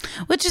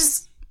 Which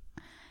is...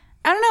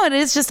 I don't know. It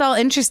is just all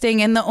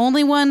interesting. And the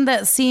only one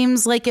that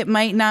seems like it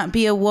might not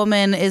be a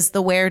woman is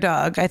the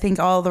were-dog. I think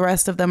all the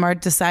rest of them are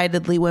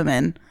decidedly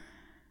women.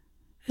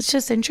 It's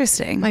just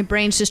interesting. My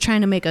brain's just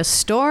trying to make a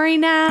story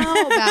now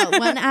about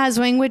one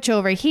Aswang witch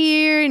over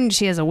here, and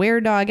she has a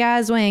were-dog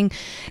Aswang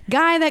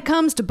guy that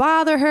comes to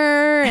bother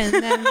her, and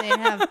then they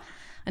have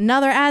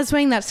another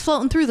Aswang that's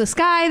floating through the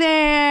sky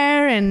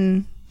there,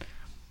 and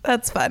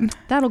that's fun.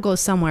 That'll go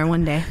somewhere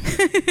one day.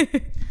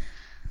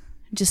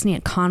 Just need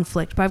a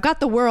conflict, but I've got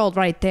the world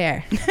right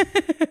there.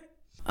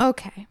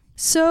 Okay.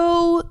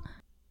 So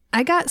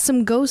I got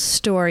some ghost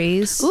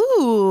stories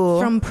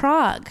from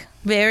Prague.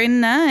 Very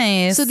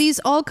nice. So these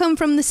all come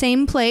from the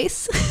same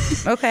place.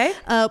 Okay.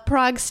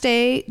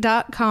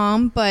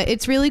 Praguestay.com, but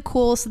it's really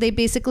cool. So they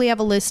basically have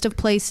a list of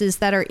places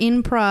that are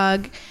in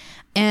Prague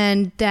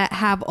and that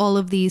have all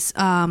of these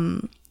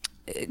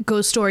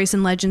ghost stories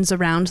and legends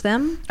around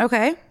them.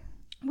 Okay.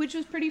 Which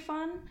was pretty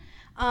fun.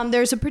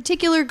 There's a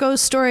particular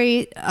ghost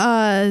story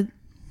that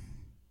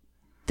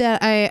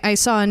I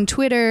saw on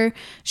Twitter,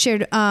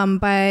 shared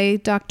by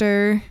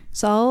Dr.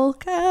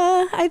 Zalka,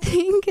 I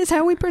think is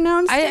how we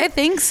pronounce it. I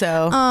think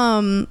so.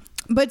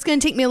 But it's going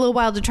to take me a little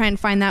while to try and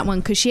find that one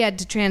because she had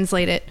to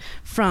translate it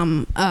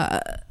from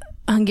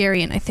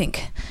Hungarian, I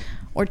think,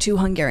 or to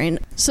Hungarian.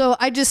 So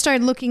I just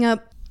started looking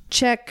up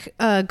Czech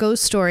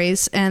ghost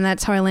stories, and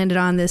that's how I landed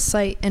on this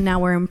site. And now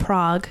we're in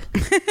Prague.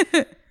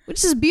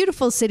 Which is a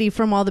beautiful city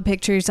from all the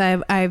pictures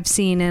I've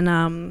seen.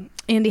 And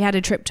Andy had a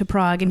trip to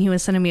Prague, and he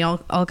was sending me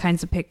all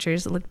kinds of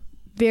pictures. It looked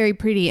very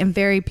pretty and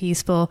very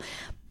peaceful.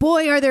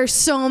 Boy, are there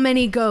so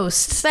many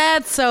ghosts.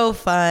 That's so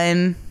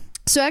fun.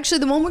 So actually,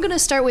 the one we're going to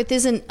start with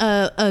isn't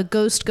a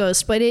ghost,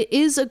 but it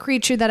is a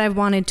creature that I've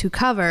wanted to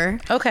cover.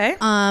 Okay.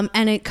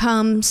 And it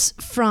comes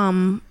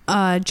from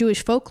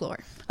Jewish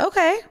folklore.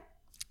 Okay.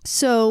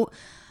 So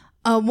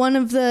one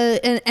of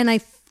the... And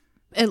I...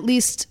 At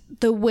least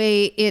the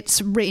way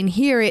it's written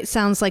here, it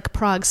sounds like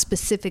Prague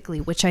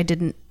specifically, which I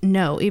didn't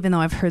know, even though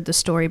I've heard the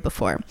story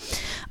before.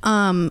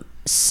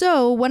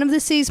 So one of the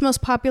city's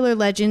most popular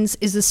legends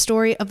is the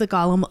story of the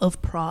Golem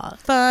of Prague.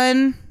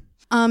 Fun.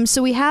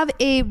 So we have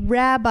a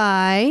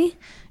Rabbi,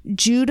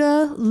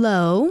 Judah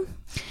Loew,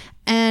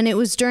 and it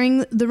was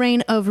during the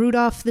reign of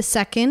Rudolph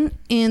II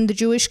in the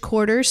Jewish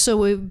quarter. So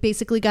we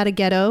basically got a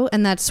ghetto,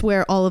 and that's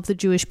where all of the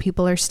Jewish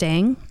people are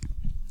staying.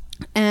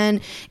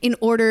 And in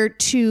order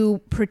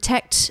to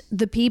protect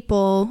the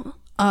people,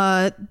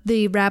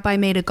 the rabbi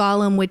made a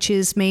golem, which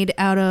is made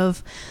out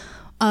of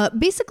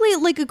basically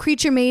like a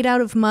creature made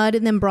out of mud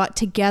and then brought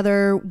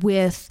together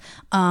with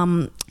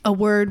a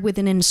word with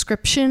an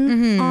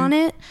inscription on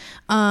it.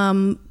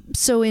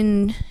 So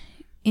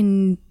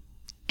in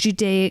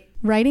Judaic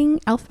writing,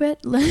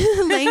 alphabet,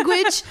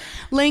 language,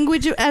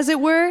 as it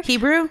were.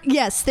 Hebrew?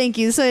 Yes, thank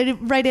you. So I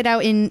write it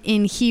out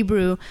in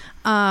Hebrew.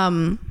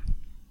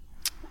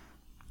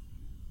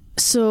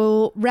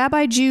 So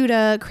Rabbi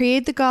Judah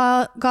created the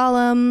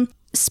golem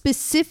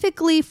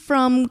specifically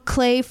from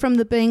clay from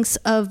the banks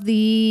of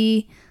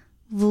the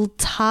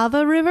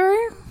Vltava River.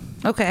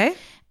 Okay.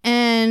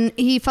 And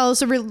he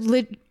follows a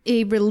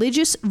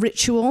religious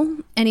ritual,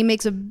 and he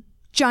makes a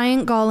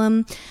giant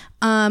golem,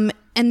 and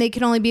they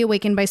can only be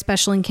awakened by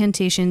special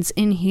incantations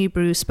in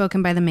Hebrew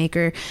spoken by the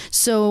maker.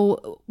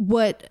 So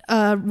what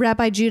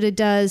Rabbi Judah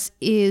does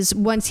is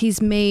once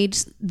he's made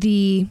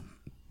the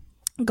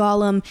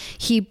golem,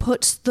 he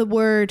puts the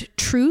word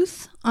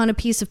truth on a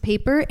piece of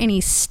paper and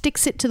he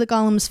sticks it to the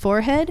golem's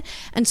forehead,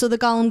 and so the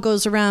golem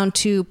goes around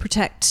to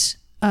protect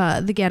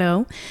the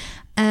ghetto.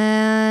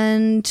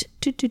 And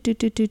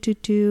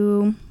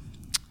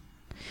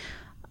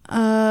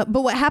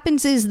but what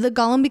happens is the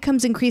golem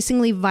becomes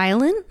increasingly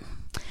violent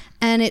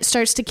and it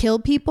starts to kill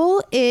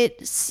people.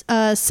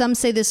 Some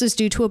say this is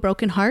due to a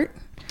broken heart.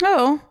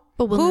 Oh,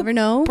 but we'll never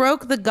know.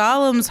 Broke the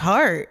golem's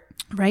heart?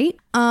 Right?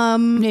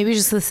 Maybe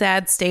just the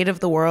sad state of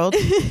the world.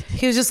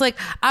 He was just like,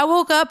 I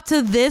woke up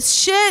to this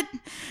shit.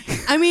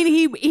 I mean,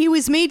 he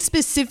was made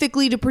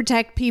specifically to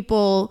protect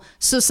people,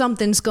 so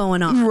something's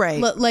going on, right?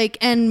 Like,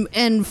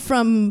 and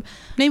from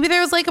maybe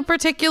there was like a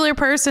particular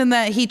person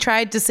that he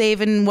tried to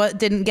save and what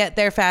didn't get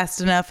there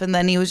fast enough, and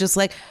then he was just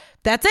like,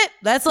 that's it.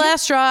 That's the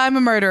last straw. I'm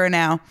a murderer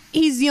now.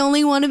 He's the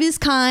only one of his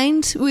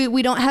kind.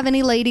 We don't have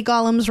any lady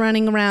golems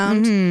running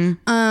around.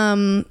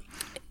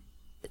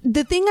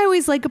 The thing I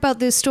always like about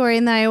this story,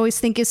 and that I always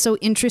think is so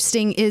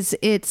interesting, is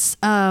it's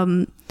got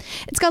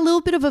a little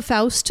bit of a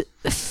Faust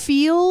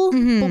feel,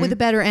 but with a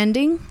better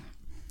ending.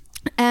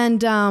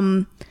 And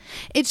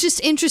it's just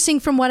interesting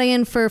from what I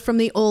infer from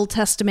the Old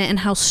Testament and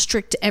how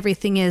strict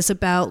everything is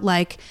about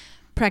like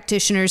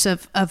practitioners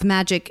of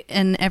magic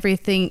and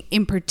everything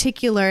in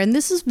particular. And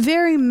this is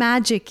very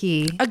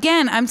magic-y.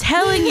 Again, I'm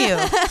telling you,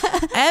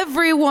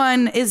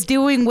 everyone is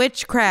doing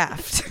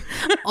witchcraft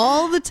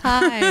all the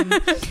time.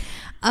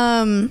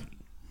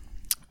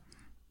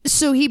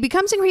 So he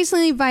becomes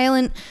increasingly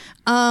violent.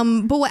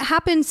 But what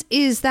happens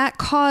is that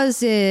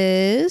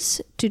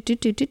causes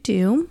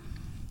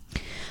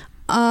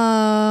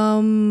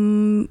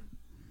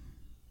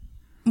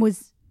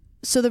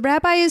so the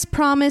rabbi is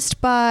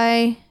promised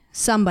by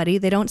somebody,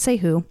 they don't say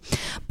who,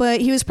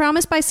 but he was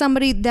promised by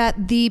somebody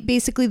that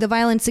basically the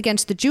violence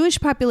against the Jewish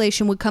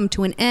population would come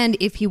to an end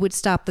if he would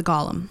stop the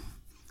golem.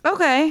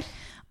 Okay.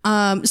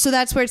 So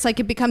that's where it's like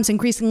it becomes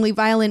increasingly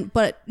violent,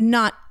 but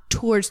not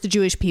towards the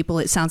Jewish people.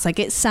 It sounds like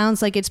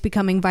it's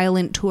becoming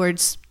violent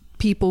towards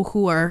people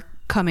who are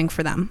coming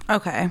for them.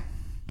 Okay.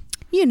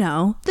 You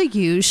know, the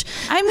huge.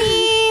 I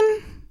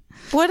mean,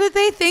 what did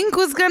they think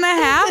was going to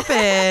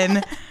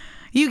happen?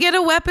 You get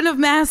a weapon of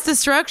mass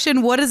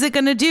destruction. What is it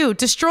going to do?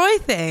 Destroy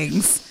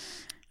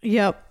things.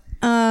 Yep.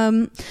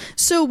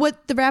 So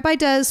what the rabbi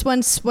does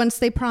once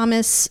they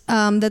promise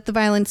that the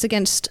violence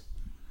against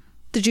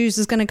the Jews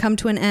is going to come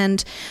to an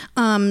end.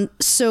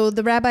 So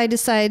the rabbi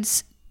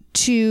decides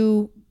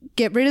to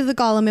get rid of the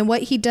golem. And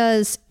what he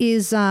does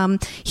is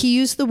he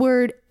used the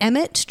word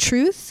emet,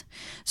 truth.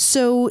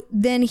 So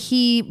then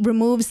he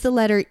removes the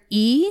letter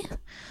E,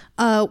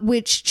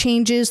 which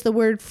changes the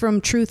word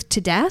from truth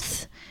to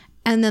death.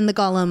 And then the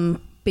golem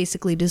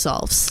basically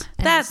dissolves.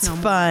 That's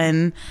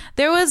fun.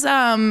 There was,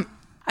 I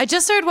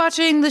just started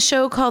watching the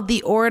show called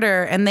The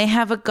Order, and they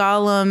have a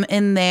golem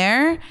in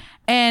there.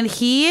 And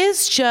he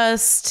is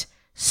just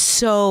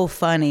so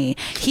funny.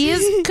 He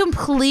is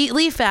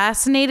completely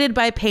fascinated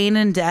by pain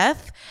and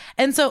death.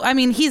 And so, I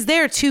mean, he's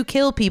there to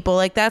kill people.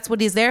 Like, that's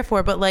what he's there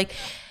for. But like,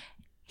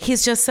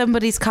 he's just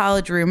somebody's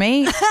college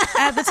roommate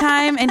at the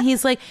time. And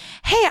he's like,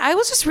 hey, I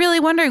was just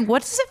really wondering,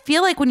 what does it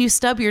feel like when you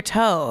stub your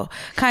toe?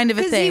 Kind of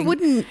a thing. Because he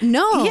wouldn't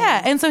know.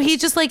 Yeah. And so he's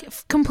just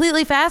like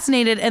completely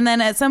fascinated. And then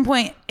at some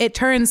point it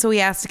turns, so he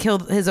has to kill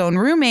his own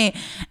roommate.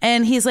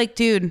 And he's like,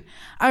 dude,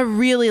 I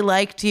really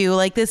liked you.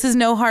 Like, this is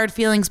no hard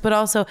feelings, but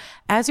also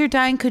as you're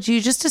dying, could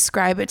you just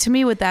describe it to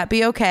me? Would that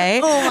be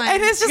okay? Oh my God.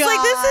 And it's just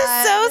like, this is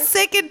so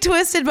sick and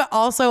twisted, but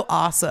also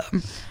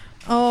awesome.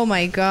 Oh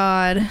my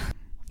God.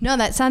 No,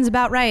 that sounds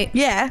about right.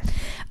 Yeah.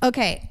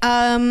 Okay.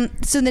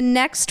 So the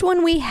next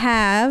one we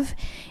have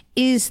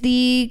is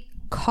the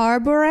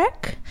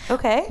Carborek.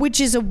 Okay.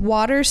 Which is a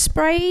water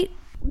sprite.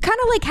 kind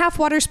of like half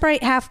water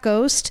sprite, half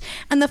ghost.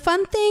 And the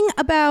fun thing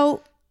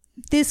about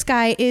this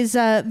guy is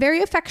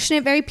very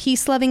affectionate, very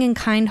peace-loving, and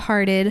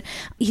kind-hearted.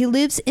 He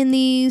lives in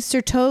the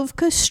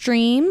Sertovka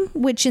stream,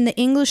 which in the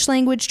English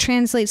language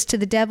translates to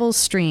the Devil's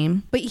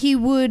Stream. But he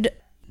would,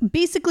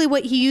 basically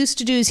what he used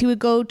to do is he would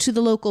go to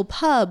the local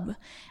pub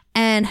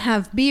and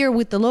have beer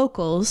with the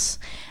locals.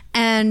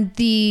 And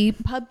the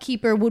pub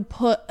keeper would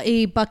put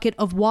a bucket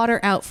of water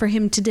out for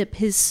him to dip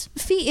his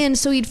feet in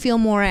so he'd feel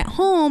more at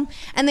home,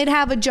 and they'd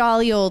have a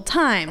jolly old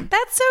time.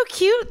 That's so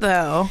cute,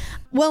 though.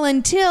 Well,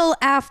 until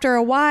after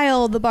a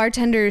while, the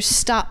bartenders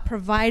stopped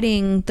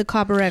providing the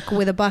Kobarek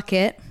with a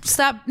bucket.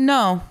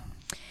 No.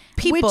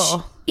 People.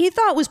 Which he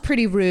thought was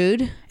pretty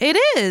rude. It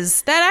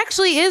is. That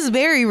actually is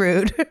very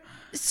rude.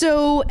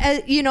 So,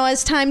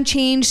 as time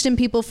changed and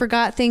people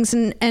forgot things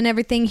and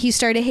everything, he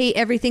started to hate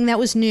everything that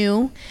was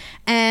new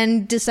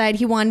and decided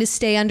he wanted to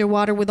stay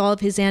underwater with all of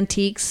his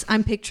antiques.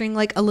 I'm picturing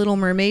like a Little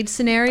Mermaid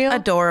scenario.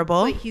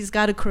 Adorable. But he's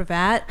got a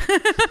cravat.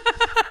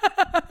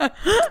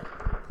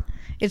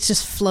 It's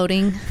just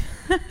floating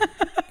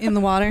in the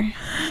water.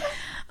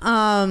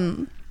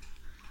 But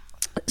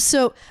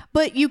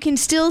you can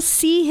still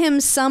see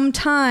him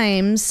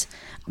sometimes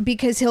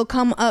because he'll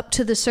come up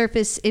to the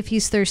surface if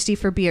he's thirsty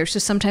for beer. So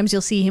sometimes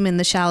you'll see him in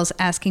the shallows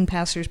asking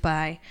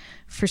passersby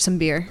for some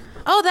beer.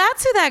 Oh,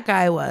 that's who that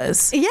guy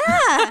was.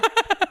 Yeah.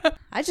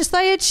 I just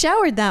thought he had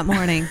showered that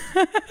morning.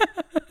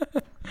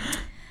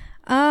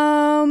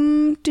 Oh,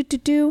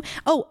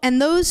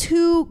 and those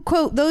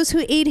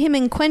who aid him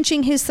in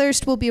quenching his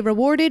thirst will be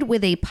rewarded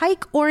with a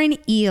pike or an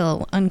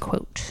eel,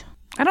 unquote.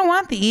 I don't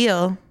want the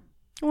eel.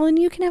 Well, then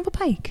you can have a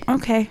pike.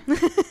 Okay.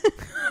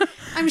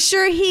 I'm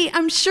sure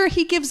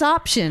he gives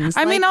options.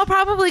 I mean, I'll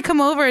probably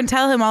come over and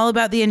tell him all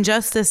about the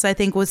injustice I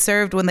think was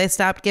served when they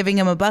stopped giving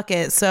him a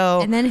bucket.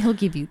 So, and then he'll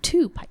give you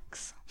 2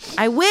 pikes.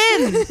 I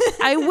win.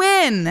 I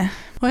win.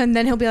 And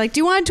then he'll be like, "Do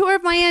you want a tour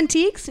of my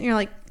antiques?" And you're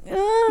like,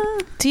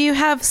 "Do you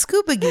have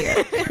scuba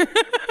gear?"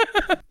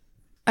 All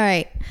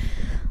right.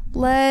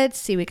 Let's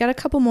see. We got a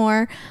couple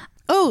more.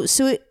 Oh,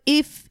 so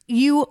if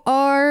you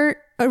are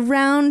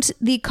around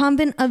the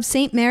convent of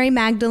St. Mary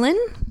Magdalene,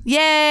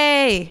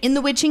 yay, in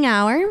the witching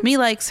hour, me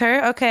likes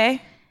her.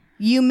 Okay.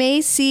 You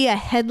may see a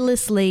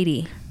headless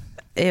lady.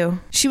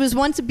 Ew. She was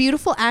once a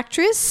beautiful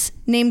actress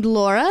named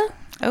Laura.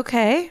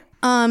 Okay.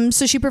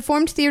 So she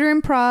performed theater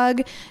in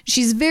Prague.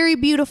 She's very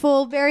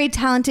beautiful, very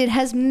talented,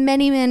 has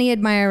many, many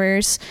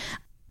admirers.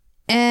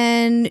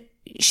 And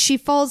she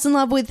falls in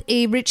love with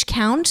a rich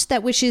count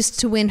that wishes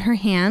to win her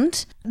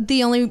hand.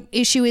 The only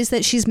issue is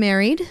that she's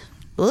married.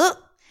 Ugh.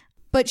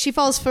 But she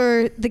falls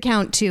for the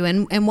count too.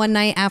 And one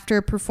night after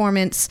a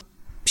performance,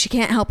 she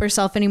can't help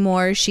herself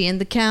anymore. She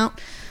and the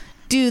count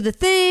do the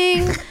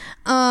thing.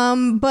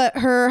 But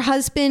her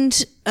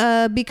husband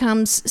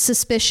becomes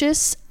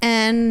suspicious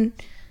and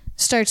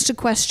starts to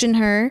question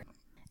her.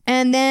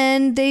 And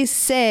then they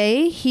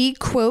say he,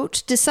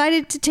 quote,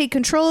 decided to take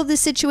control of the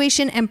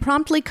situation and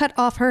promptly cut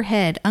off her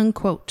head,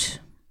 unquote.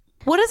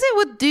 What is it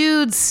with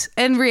dudes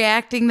and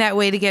reacting that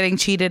way to getting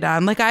cheated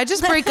on? Like, I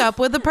just break up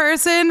with a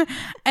person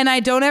and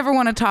I don't ever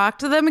want to talk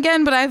to them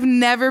again, but I've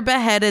never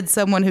beheaded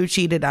someone who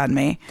cheated on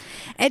me.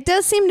 It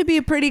does seem to be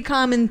a pretty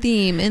common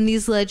theme in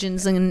these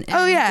legends and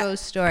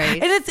ghost stories.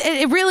 And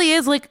it really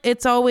is like,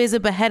 it's always a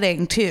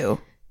beheading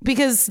too.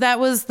 Because that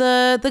was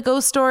the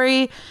ghost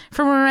story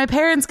from when my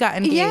parents got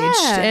engaged.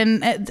 Yeah.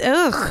 And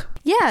ugh.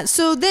 Yeah.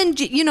 So then,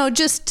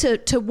 just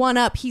to one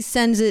up, he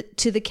sends it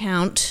to the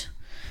count.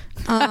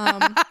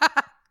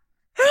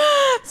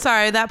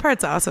 Sorry, that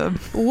part's awesome.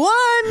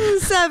 One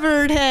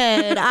severed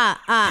head.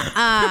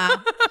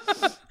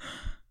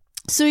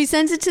 So he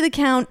sends it to the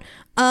count,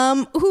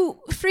 who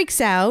freaks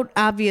out,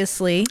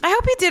 obviously. I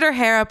hope he did her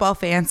hair up all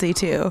fancy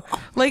too.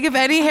 Like, if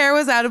any hair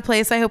was out of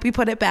place, I hope he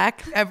put it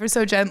back ever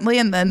so gently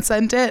and then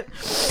sent it.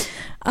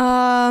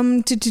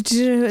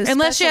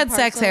 Unless she had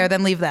sex hair,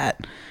 then leave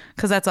that,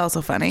 because that's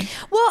also funny.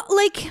 Well,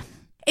 like,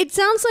 it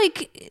sounds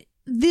like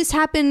this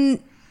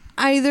happened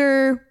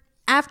either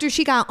after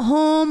she got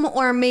home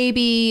or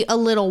maybe a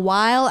little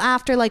while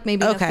after, like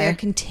maybe the affair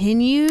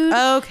continued.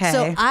 Okay.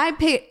 So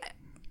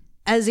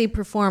as a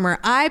performer,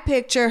 I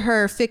picture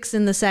her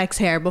fixing the sex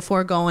hair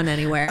before going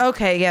anywhere.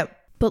 Okay, yep.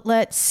 But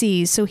let's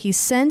see. So he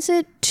sends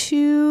it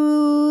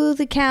to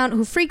the count,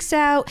 who freaks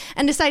out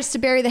and decides to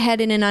bury the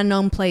head in an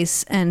unknown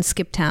place and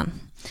skip town.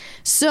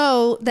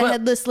 So the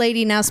headless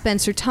lady now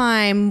spends her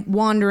time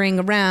wandering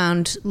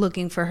around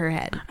looking for her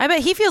head. I bet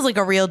he feels like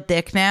a real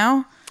dick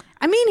now.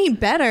 I mean, he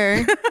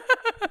better.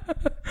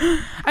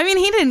 I mean,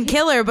 he didn't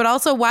kill her, but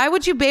also, why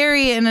would you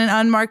bury in an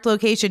unmarked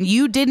location?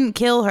 You didn't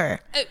kill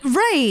her.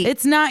 Right.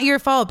 It's not your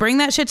fault. Bring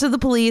that shit to the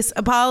police,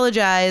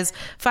 apologize,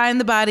 find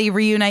the body,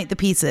 reunite the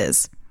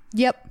pieces.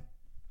 Yep.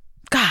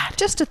 God.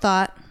 Just a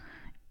thought.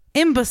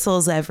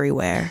 Imbeciles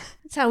everywhere.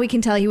 That's how we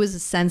can tell he was a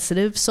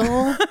sensitive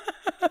soul.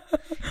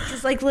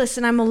 He's like,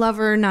 listen, I'm a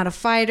lover, not a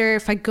fighter.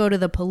 If I go to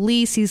the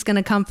police, he's going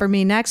to come for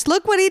me next.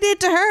 Look what he did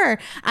to her.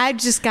 I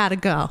just got to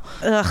go.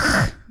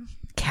 Ugh.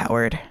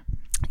 Coward.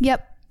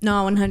 Yep.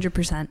 No,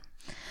 100%.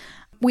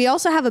 We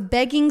also have a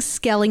begging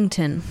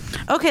skeleton.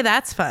 Okay,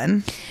 that's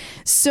fun.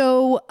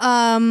 So,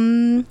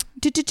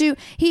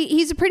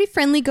 he's a pretty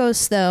friendly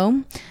ghost,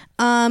 though.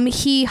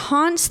 He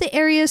haunts the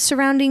area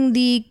surrounding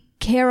the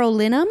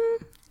Carolinum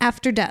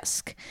after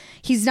dusk.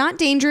 He's not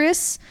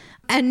dangerous,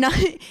 and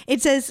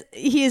it says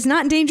he is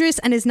not dangerous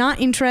and is not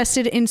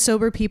interested in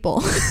sober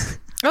people.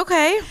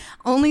 Okay.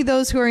 Only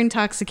those who are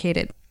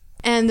intoxicated.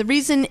 And the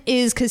reason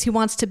is because he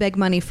wants to beg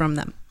money from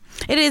them.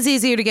 It is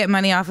easier to get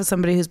money off of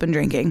somebody who's been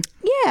drinking.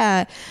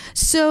 Yeah.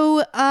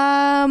 So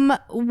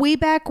way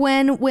back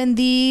when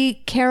the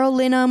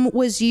Carolinum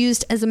was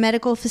used as a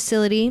medical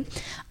facility,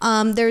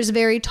 there's a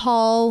very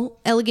tall,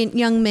 elegant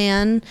young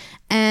man,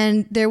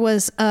 and there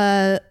was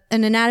an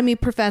anatomy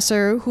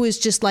professor who was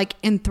just like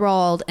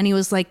enthralled, and he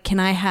was like, "Can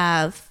I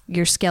have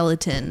your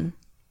skeleton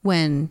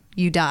when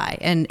you die?"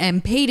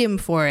 and paid him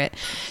for it.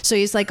 So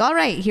he's like, "All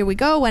right, here we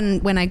go.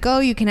 When I go,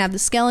 you can have the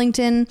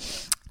skeleton.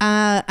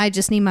 I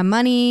just need my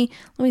money."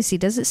 Let me see.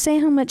 Does it say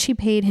how much he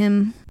paid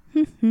him?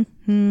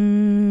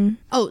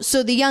 Oh,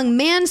 so the young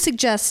man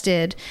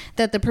suggested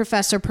that the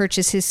professor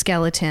purchase his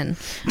skeleton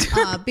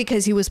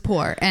because he was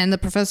poor. And the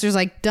professor's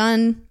like,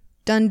 done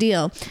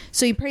deal.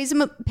 So he pays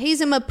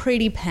him a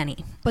pretty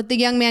penny. But the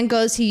young man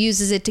goes, he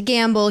uses it to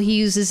gamble. He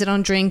uses it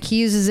on drink. He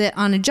uses it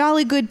on a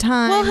jolly good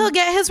time. Well, he'll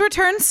get his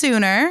return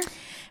sooner.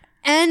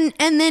 And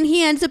then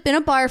he ends up in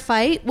a bar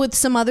fight with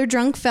some other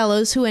drunk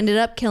fellows who ended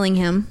up killing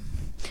him.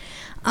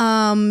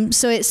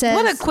 So it says,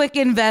 what a quick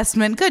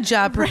investment. Good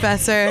job,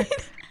 Professor.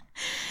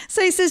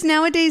 So he says,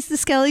 nowadays the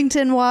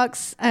skeleton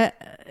walks,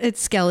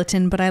 it's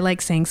skeleton, but I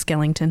like saying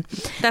skeleton.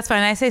 That's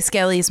fine. I say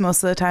skellies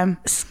most of the time.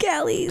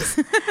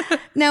 Skellies.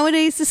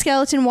 Nowadays the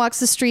skeleton walks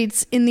the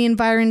streets in the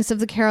environs of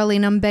the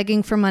Carolinum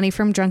begging for money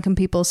from drunken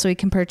people so he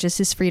can purchase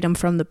his freedom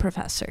from the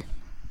professor.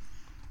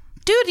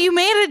 Dude, you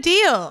made a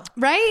deal.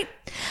 Right?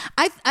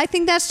 I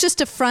think that's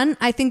just a front.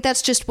 I think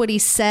that's just what he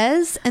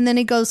says. And then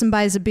he goes and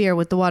buys a beer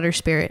with the water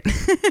spirit.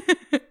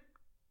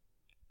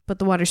 But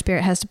the water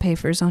spirit has to pay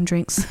for his own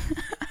drinks.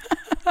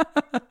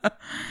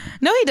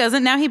 No, he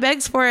doesn't. Now he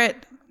begs for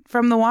it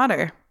from the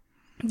water.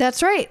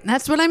 That's right.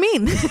 That's what I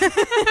mean.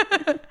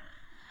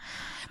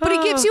 But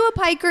he gives you a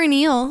pike or an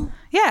eel.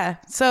 Yeah.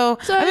 So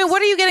I mean,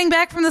 what are you getting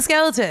back from the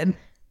skeleton?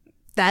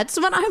 That's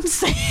what I'm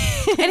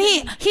saying. And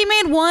he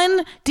made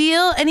one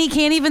deal and he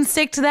can't even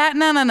stick to that.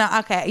 No.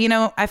 Okay. You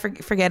know, I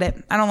forget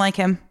it. I don't like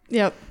him.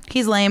 Yep.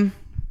 He's lame.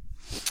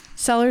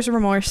 Seller's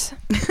remorse.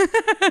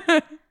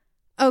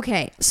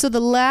 Okay. So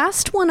the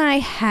last one I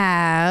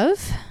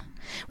have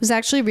was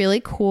actually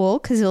really cool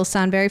because it'll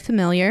sound very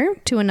familiar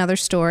to another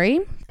story.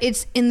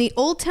 It's in the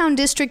Old Town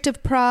district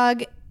of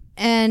Prague,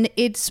 and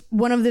it's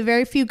one of the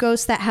very few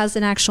ghosts that has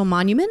an actual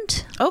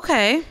monument.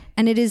 Okay.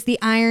 And it is the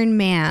Iron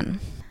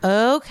Man.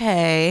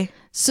 Okay.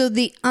 So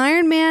the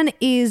Iron Man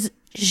is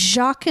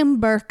Joachim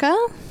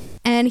Burka,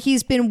 and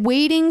he's been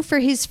waiting for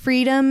his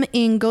freedom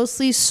in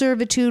ghostly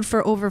servitude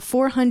for over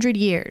 400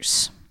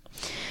 years.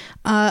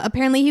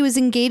 Apparently he was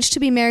engaged to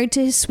be married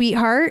to his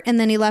sweetheart, and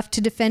then he left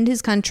to defend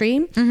his country.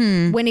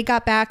 Mm-hmm. When he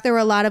got back, there were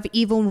a lot of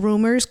evil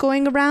rumors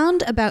going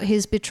around about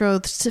his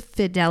betrothed's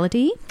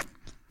fidelity.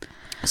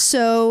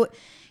 So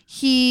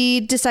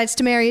he decides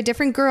to marry a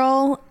different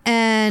girl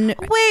and...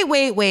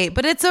 Wait.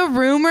 But it's a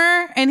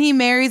rumor and he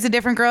marries a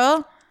different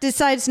girl?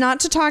 Decides not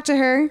to talk to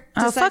her.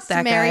 Oh, fuck that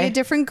to marry guy. a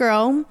different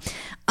girl.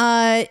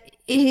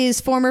 His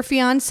former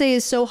fiance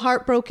is so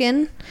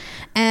heartbroken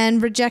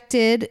and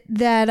rejected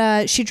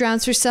that she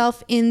drowns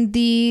herself in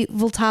the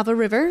Vltava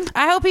River.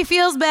 I hope he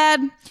feels bad.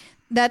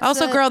 That's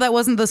also, girl, that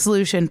wasn't the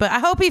solution, but I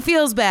hope he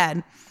feels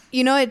bad.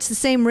 You know, it's the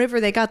same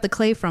river they got the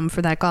clay from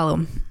for that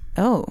golem.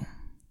 Oh.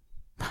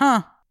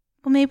 Huh.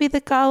 Well, maybe the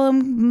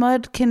golem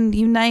mud can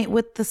unite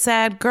with the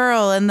sad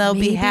girl and they'll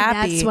be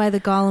happy. That's why the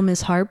golem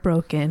is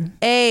heartbroken.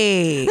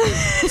 Hey,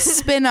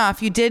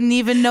 spin-off you didn't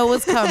even know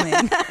was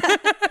coming.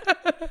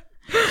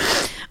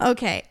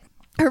 Okay.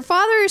 Her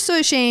father is so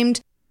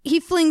ashamed, he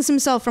flings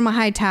himself from a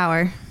high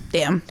tower.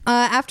 Damn.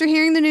 After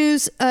hearing the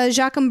news,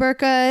 Joachim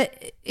Burka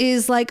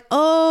is like,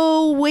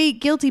 oh,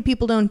 wait, guilty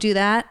people don't do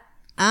that.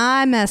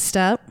 I messed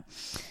up.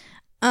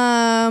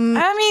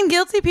 I mean,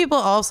 guilty people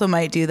also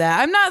might do that.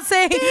 I'm not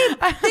saying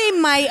they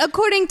might.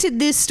 According to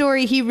this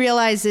story, he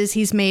realizes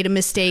he's made a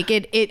mistake.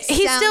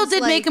 He still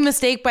did make a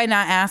mistake by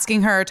not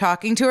asking her or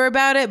talking to her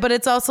about it, but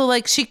it's also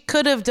like she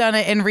could have done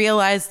it and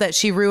realized that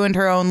she ruined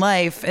her own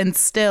life and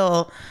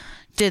still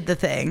did the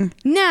thing.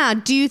 Now,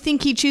 do you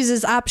think he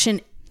chooses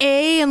option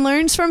A and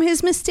learns from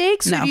his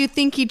mistakes? No. Or do you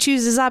think he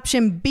chooses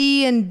option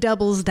B and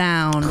doubles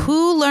down?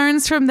 Who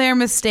learns from their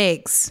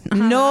mistakes?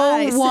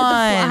 No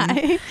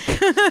one.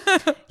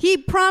 He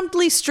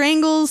promptly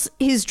strangles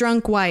his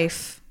drunk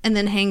wife and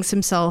then hangs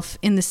himself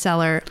in the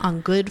cellar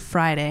on Good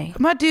Friday.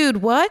 My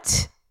dude,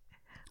 what?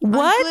 On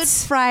Good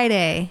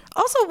Friday.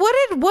 Also, what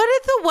did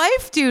the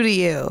wife do to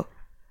you?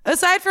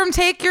 Aside from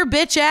take your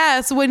bitch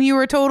ass when you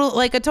were a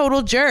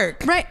total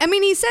jerk. Right. I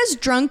mean, he says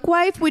drunk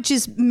wife, which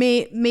is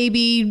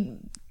maybe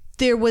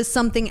there was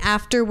something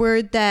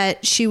afterward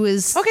that she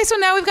was... Okay, so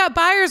now we've got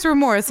buyer's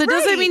remorse. It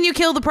doesn't mean you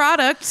kill the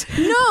product.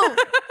 No.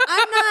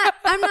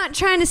 I'm not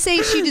trying to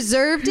say she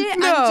deserved it.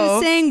 No. I'm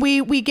just saying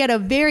we get a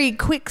very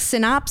quick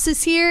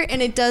synopsis here,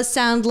 and it does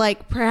sound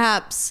like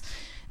perhaps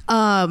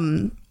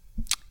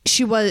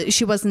she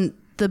wasn't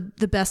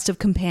the best of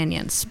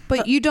companions.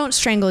 But you don't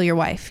strangle your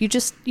wife.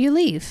 You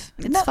leave.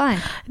 It's fine.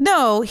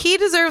 No, he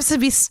deserves to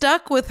be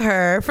stuck with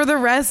her for the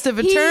rest of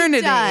eternity.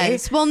 He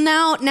does. Well,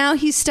 now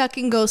he's stuck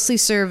in ghostly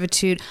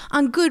servitude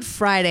on Good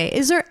Friday.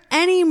 Is there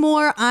any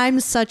more I'm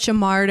such a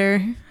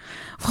martyr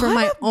for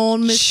my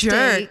own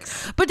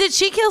mistakes? Jerk. But did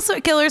she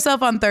kill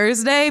herself on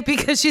Thursday?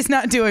 Because she's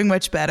not doing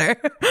much better.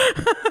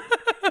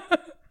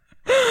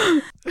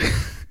 The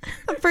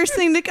first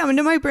thing to come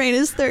into my brain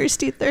is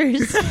Thirsty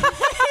Thursday.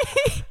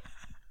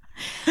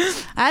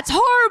 That's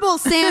horrible,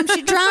 Sam.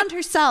 She drowned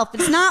herself.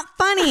 It's not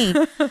funny.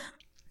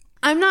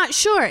 I'm not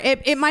sure.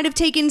 It might have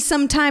taken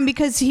some time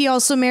because he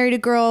also married a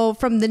girl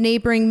from the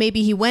neighboring.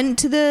 Maybe he went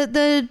to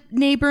the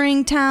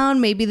neighboring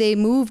town. Maybe they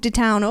moved a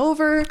town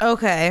over.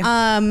 Okay.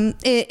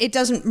 It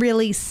doesn't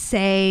really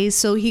say.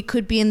 So he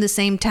could be in the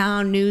same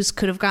town. News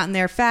could have gotten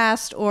there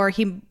fast, or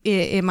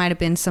it might have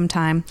been some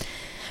time.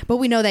 But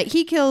we know that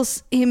he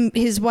kills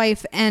his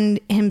wife and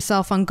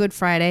himself on Good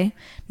Friday.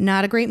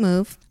 Not a great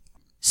move.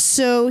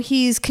 So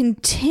he's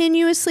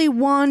continuously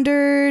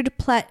wandered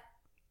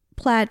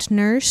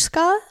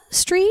Platnerska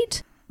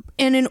Street.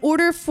 And in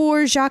order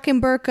for Jacques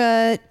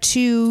Burka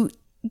to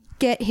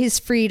get his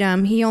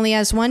freedom, he only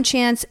has one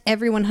chance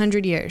every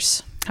 100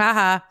 years.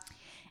 Haha.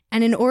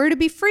 And in order to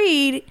be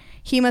freed,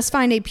 he must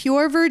find a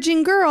pure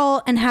virgin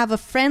girl and have a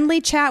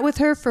friendly chat with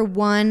her for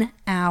 1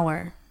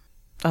 hour.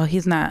 Oh,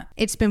 he's not.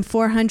 It's been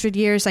 400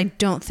 years. I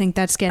don't think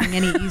that's getting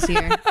any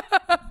easier.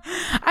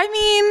 I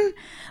mean,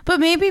 but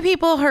maybe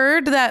people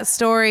heard that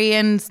story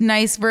and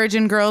nice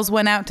virgin girls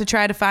went out to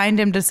try to find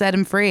him to set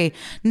him free.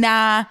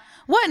 Nah.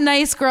 What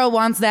nice girl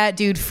wants that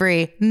dude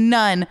free?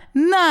 None.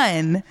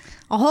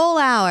 A whole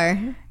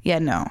hour. Yeah,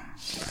 no.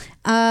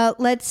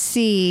 Let's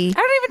see. I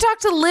don't even talk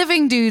to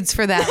living dudes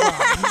for that long.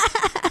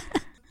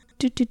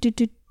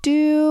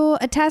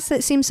 A task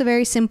that seems so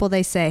very simple,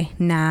 they say.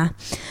 Nah.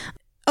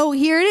 Oh,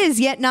 here it is.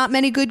 Yet not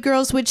many good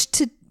girls wish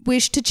to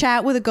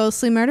chat with a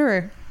ghostly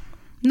murderer.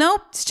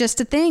 Nope. It's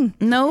just a thing.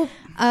 Nope.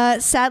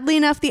 Sadly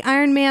enough, the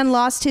Iron Man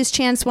lost his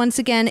chance once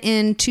again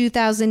in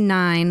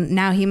 2009.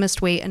 Now he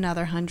must wait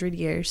another 100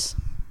 years.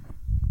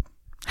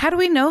 How do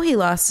we know he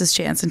lost his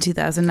chance in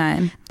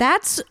 2009?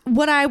 That's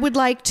what I would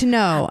like to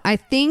know. I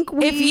think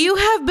if you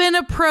have been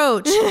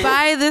approached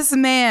by this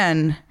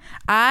man,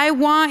 I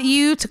want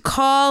you to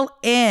call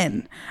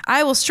in.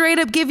 I will straight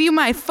up give you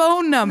my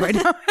phone number.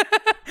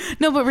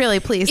 No, but really,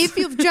 please. If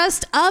you've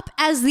dressed up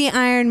as the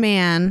Iron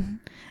Man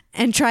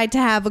and tried to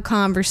have a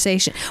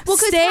conversation. Well,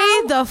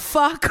 stay the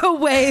fuck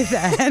away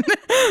then.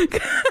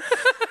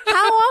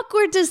 How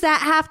awkward does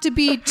that have to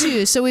be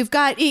too? So we've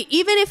got,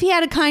 even if he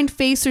had a kind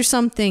face or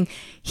something,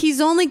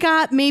 he's only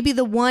got maybe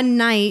the one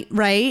night,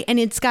 right? And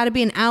it's got to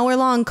be an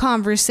hour-long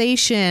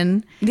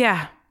conversation.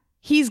 Yeah.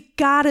 He's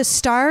got to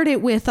start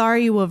it with, are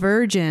you a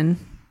virgin?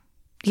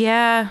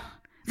 Yeah.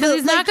 Because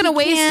he's not going to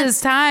waste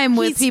his time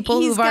with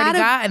people who've already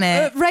gotten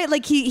it. Right.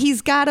 Like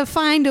he's got to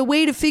find a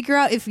way to figure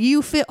out if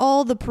you fit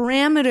all the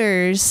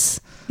parameters.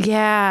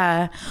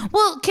 Yeah.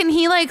 Well, can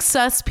he like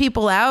suss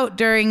people out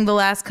during the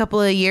last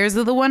couple of years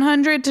of the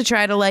 100 to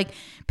try to like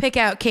pick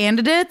out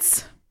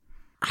candidates?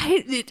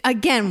 I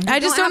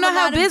just don't know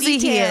how busy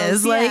he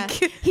is. Yeah. Like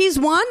he's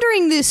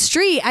wandering this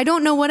street. I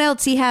don't know what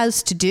else he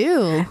has to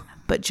do.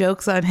 But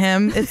joke's on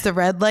him. It's the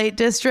red light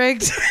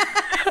district.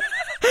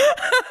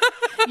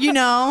 You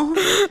know,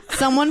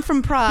 someone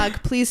from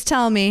Prague, please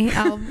tell me.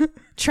 I'll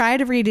try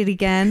to read it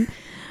again.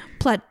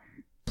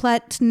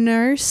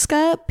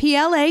 Platnerska,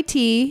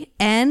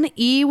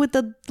 Platne with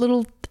the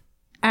little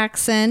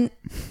accent,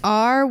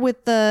 R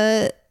with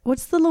the,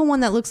 what's the little one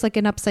that looks like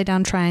an upside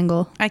down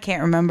triangle? I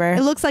can't remember.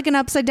 It looks like an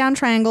upside down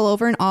triangle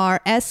over an R,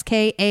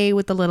 SKA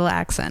with the little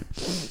accent.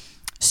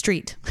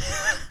 Street.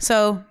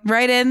 So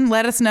write in,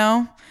 let us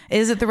know.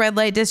 Is it the red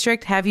light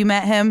district? Have you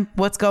met him?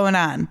 What's going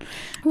on?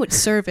 I would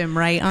serve him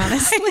right,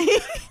 honestly.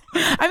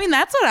 I mean,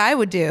 that's what I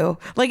would do.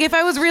 Like, if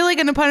I was really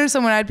going to punish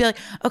someone, I'd be like,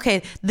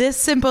 okay, this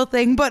simple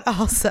thing, but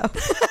also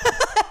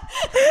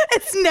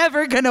it's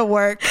never going to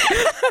work.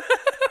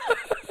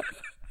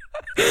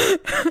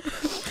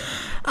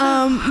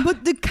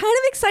 But the kind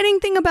of exciting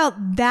thing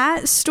about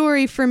that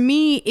story for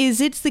me is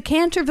it's the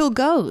Canterville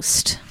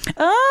Ghost.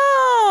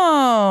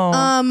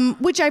 Oh.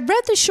 Which I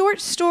read the short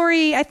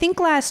story, I think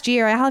last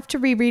year. I have to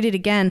reread it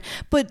again.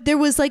 But there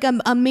was like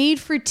a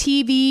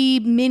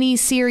made-for-TV mini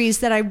series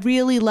that I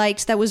really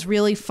liked that was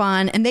really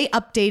fun. And they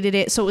updated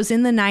it. So it was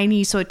in the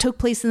 90s. So it took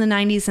place in the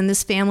 90s. And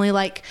this family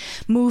like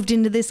moved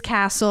into this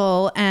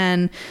castle.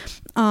 And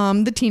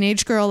the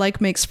teenage girl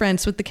like makes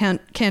friends with the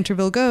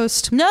Canterville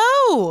Ghost.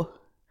 No.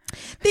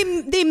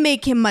 They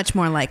make him much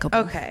more likable.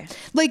 Okay.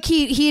 Like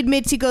he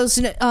admits, he goes,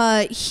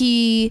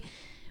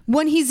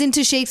 When he's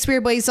into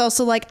Shakespeare, but he's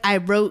also like, I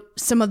wrote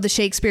some of the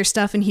Shakespeare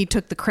stuff and he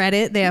took the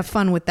credit. They have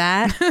fun with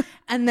that.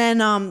 And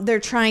then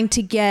they're trying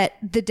to get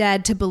the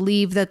dad to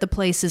believe that the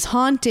place is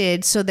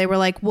haunted. So they were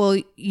like, well,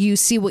 you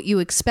see what you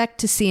expect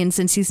to see. And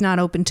since he's not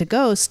open to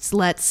ghosts,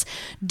 let's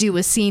do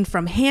a scene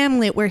from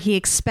Hamlet where he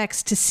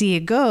expects to see a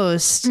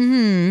ghost.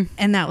 Mm-hmm.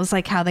 And that was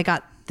like how they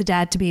got the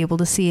dad to be able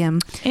to see him.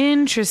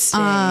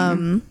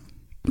 Interesting.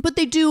 But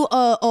they do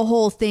a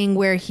whole thing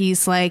where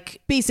he's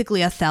like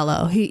basically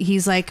Othello.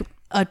 He's like,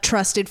 a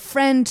trusted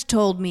friend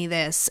told me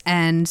this,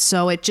 and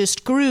so it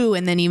just grew.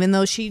 And then even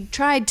though she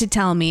tried to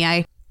tell me,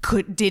 I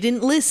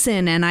didn't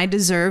listen, and I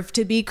deserve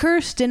to be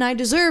cursed, and I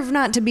deserve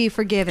not to be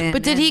forgiven.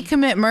 But did he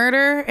commit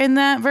murder in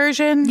that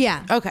version?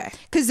 Yeah. Okay.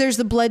 Because there's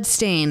the blood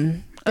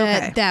stain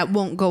that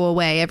won't go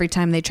away every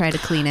time they try to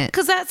clean it.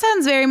 Because that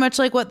sounds very much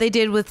like what they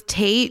did with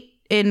Tate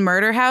in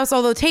Murder House,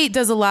 although Tate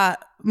does a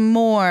lot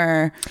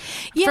more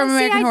from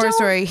American Horror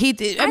Story.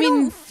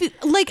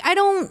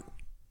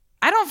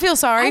 I don't feel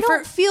sorry. I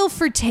don't feel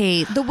for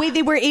Tate the way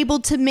they were able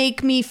to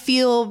make me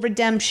feel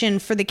redemption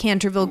for the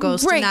Canterville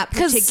ghost in that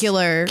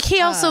particular.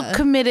 He also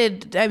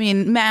committed,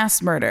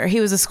 mass murder. He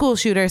was a school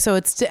shooter, so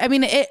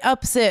it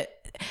ups it.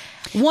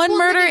 One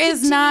murder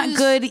is not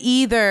good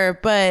either,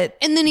 but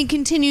and then he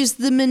continues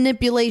the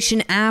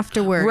manipulation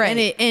afterward,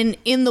 right? And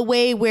in the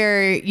way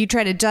where you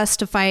try to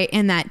justify it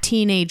in that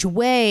teenage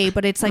way,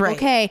 but it's like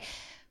okay,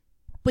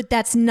 but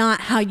that's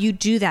not how you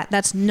do that.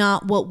 That's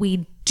not what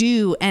we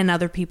do, and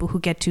other people who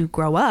get to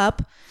grow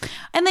up.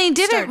 And they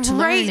did it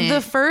right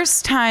the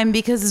first time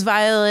because it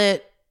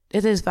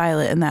is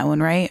Violet in that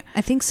one, right?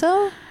 I think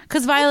so.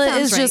 Because Violet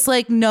is just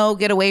like, no,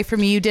 get away from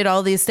me. You did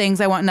all these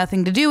things. I want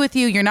nothing to do with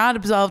you. You're not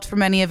absolved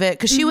from any of it.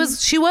 Because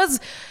she was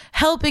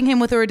helping him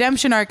with a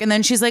redemption arc. And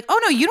then she's like, oh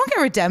no, you don't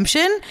get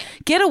redemption.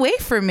 Get away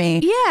from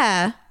me.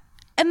 Yeah.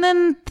 And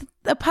then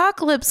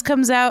Apocalypse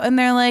comes out and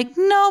they're like,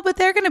 no, but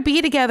they're going to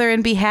be together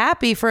and be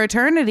happy for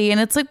eternity. And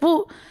it's like,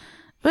 well,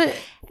 but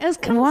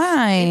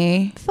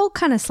why? It felt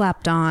kind of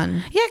slapped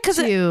on. Yeah, because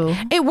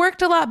it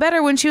worked a lot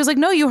better when she was like,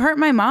 no, you hurt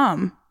my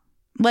mom.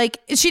 Like,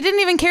 she didn't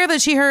even care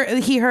that he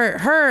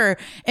hurt her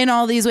in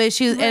all these ways.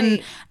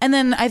 And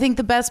then I think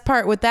the best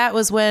part with that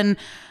was when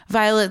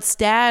Violet's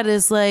dad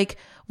is like,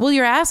 well,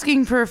 you're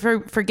asking for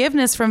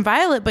forgiveness from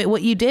Violet, but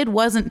what you did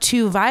wasn't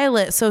to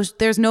Violet, so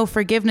there's no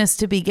forgiveness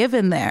to be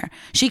given there.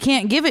 She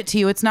can't give it to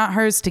you. It's not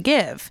hers to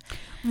give.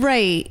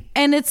 Right.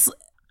 And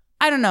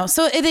I don't know.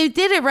 So they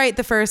did it right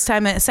the first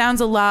time. It sounds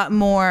a lot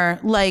more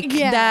like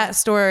that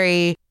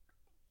story.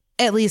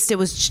 At least it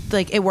was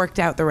like it worked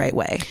out the right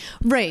way.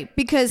 Right.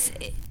 Because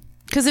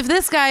if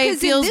this guy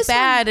feels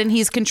bad and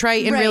he's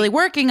contrite and really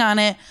working on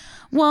it,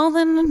 well,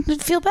 then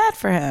I'd feel bad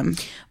for him.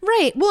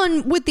 Right. Well,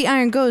 and with the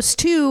Iron Ghost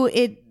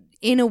too,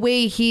 in a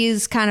way,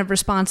 he's kind of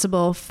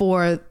responsible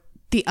for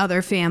the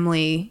other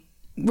family.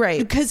 Right.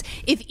 Because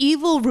if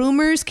evil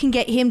rumors can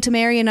get him to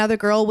marry another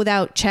girl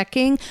without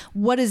checking,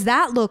 what does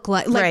that look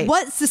like? Like,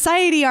 what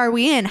society are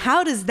we in?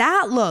 How does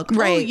that look?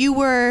 Right. Oh, you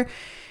were,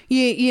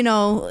 you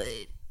know,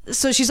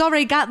 so she's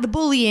already got the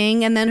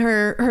bullying, and then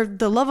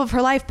the love of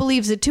her life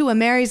believes it too and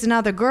marries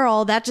another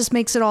girl. That just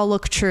makes it all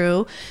look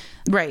true.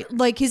 Right.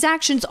 Like, his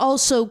actions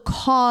also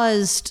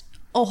caused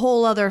a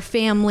whole other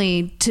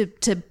family to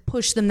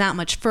push them that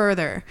much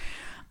further.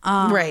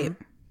 Right.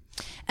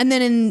 And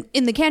then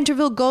in the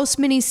Canterville Ghost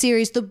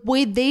miniseries, the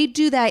way they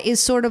do that is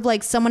sort of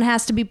like someone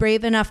has to be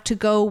brave enough to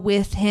go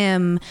with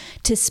him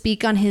to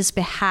speak on his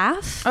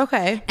behalf.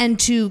 Okay. And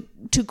to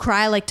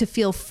cry, like to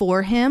feel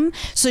for him.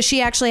 So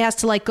she actually has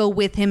to like go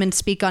with him and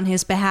speak on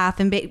his behalf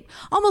and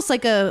almost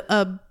like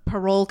a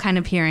parole kind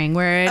of hearing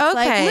where it's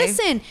like,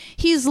 listen,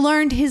 he's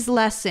learned his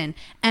lesson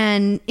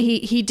and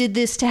he did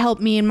this to help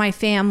me and my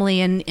family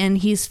and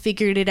he's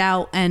figured it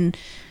out, and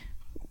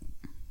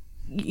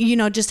you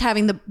know, just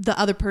having the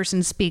other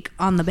person speak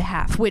on the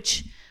behalf,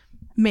 which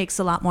makes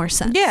a lot more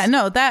sense. Yeah,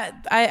 no,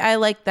 that I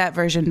like that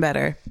version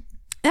better.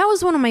 That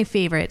was one of my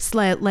favorites.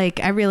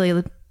 Like I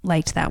really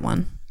liked that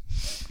one.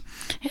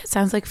 Yeah, it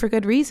sounds like for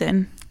good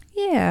reason.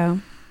 Yeah.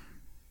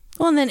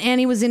 Well, and then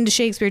Annie was into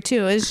Shakespeare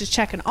too. I was just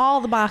checking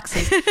all the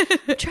boxes.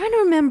 I'm trying to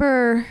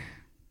remember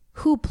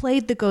who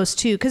played the ghost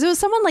too, because it was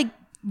someone like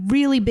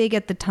really big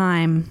at the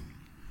time.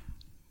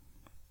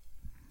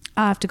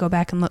 I'll have to go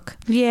back and look.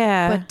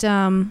 Yeah.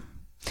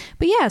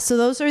 But yeah, so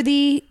those are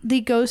the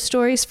ghost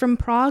stories from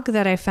Prague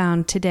that I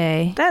found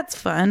today. That's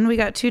fun. We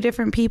got 2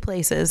 different P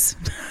places.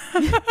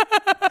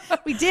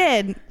 We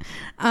did.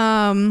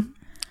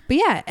 But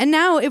yeah, and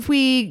now if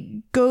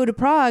we go to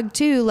Prague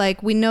too,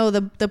 like we know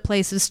the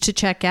places to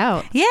check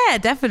out. Yeah,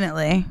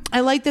 definitely. I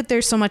like that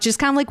there's so much. It's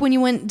kind of like when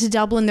you went to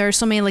Dublin, there are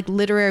so many like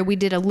we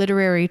did a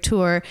literary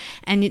tour,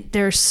 and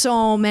there's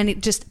so many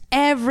just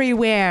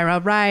everywhere. A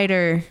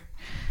writer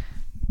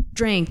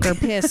drank or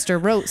pissed or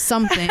wrote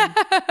something.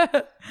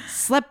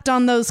 Slept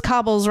on those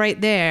cobbles right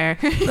there.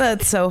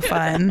 That's so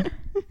fun.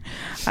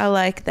 I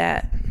like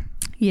that.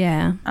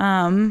 Yeah.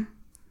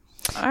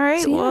 All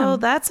right. So, yeah. Well,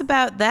 that's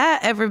about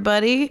that,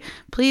 everybody.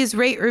 Please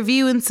rate,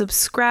 review, and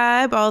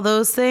subscribe. All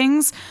those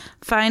things.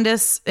 Find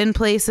us in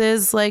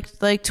places like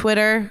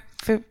Twitter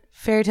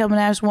Fairytale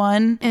Menage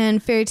 1.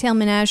 And Fairytale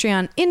Menagerie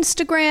on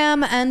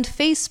Instagram and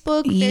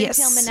Facebook. Yes.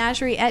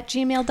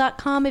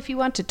 FairytaleMenagerie@gmail.com if you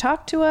want to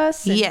talk to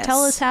us and Yes.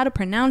 tell us how to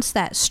pronounce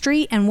that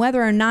street and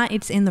whether or not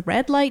it's in the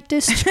red light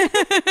district.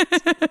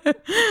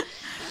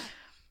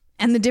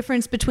 And the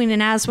difference between an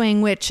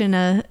Aswang witch and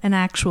an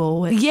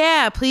actual witch.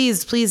 Yeah,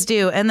 please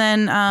do. And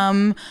then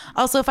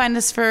also find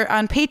us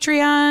on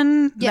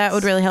Patreon. Yes. That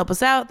would really help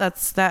us out.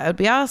 That would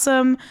be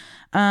awesome.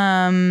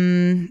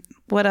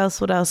 What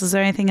else? Is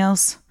there anything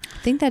else? I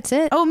think that's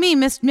it. Oh, me,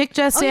 Miss Mick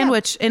Just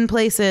Sandwich yeah. in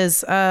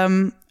places.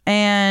 And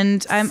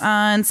I'm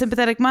on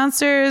Sympathetic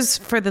Monsters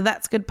for the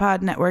That's Good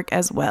Pod Network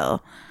as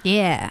well.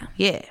 Yeah.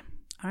 Yeah.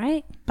 All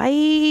right.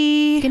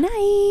 Bye. Good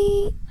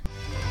night.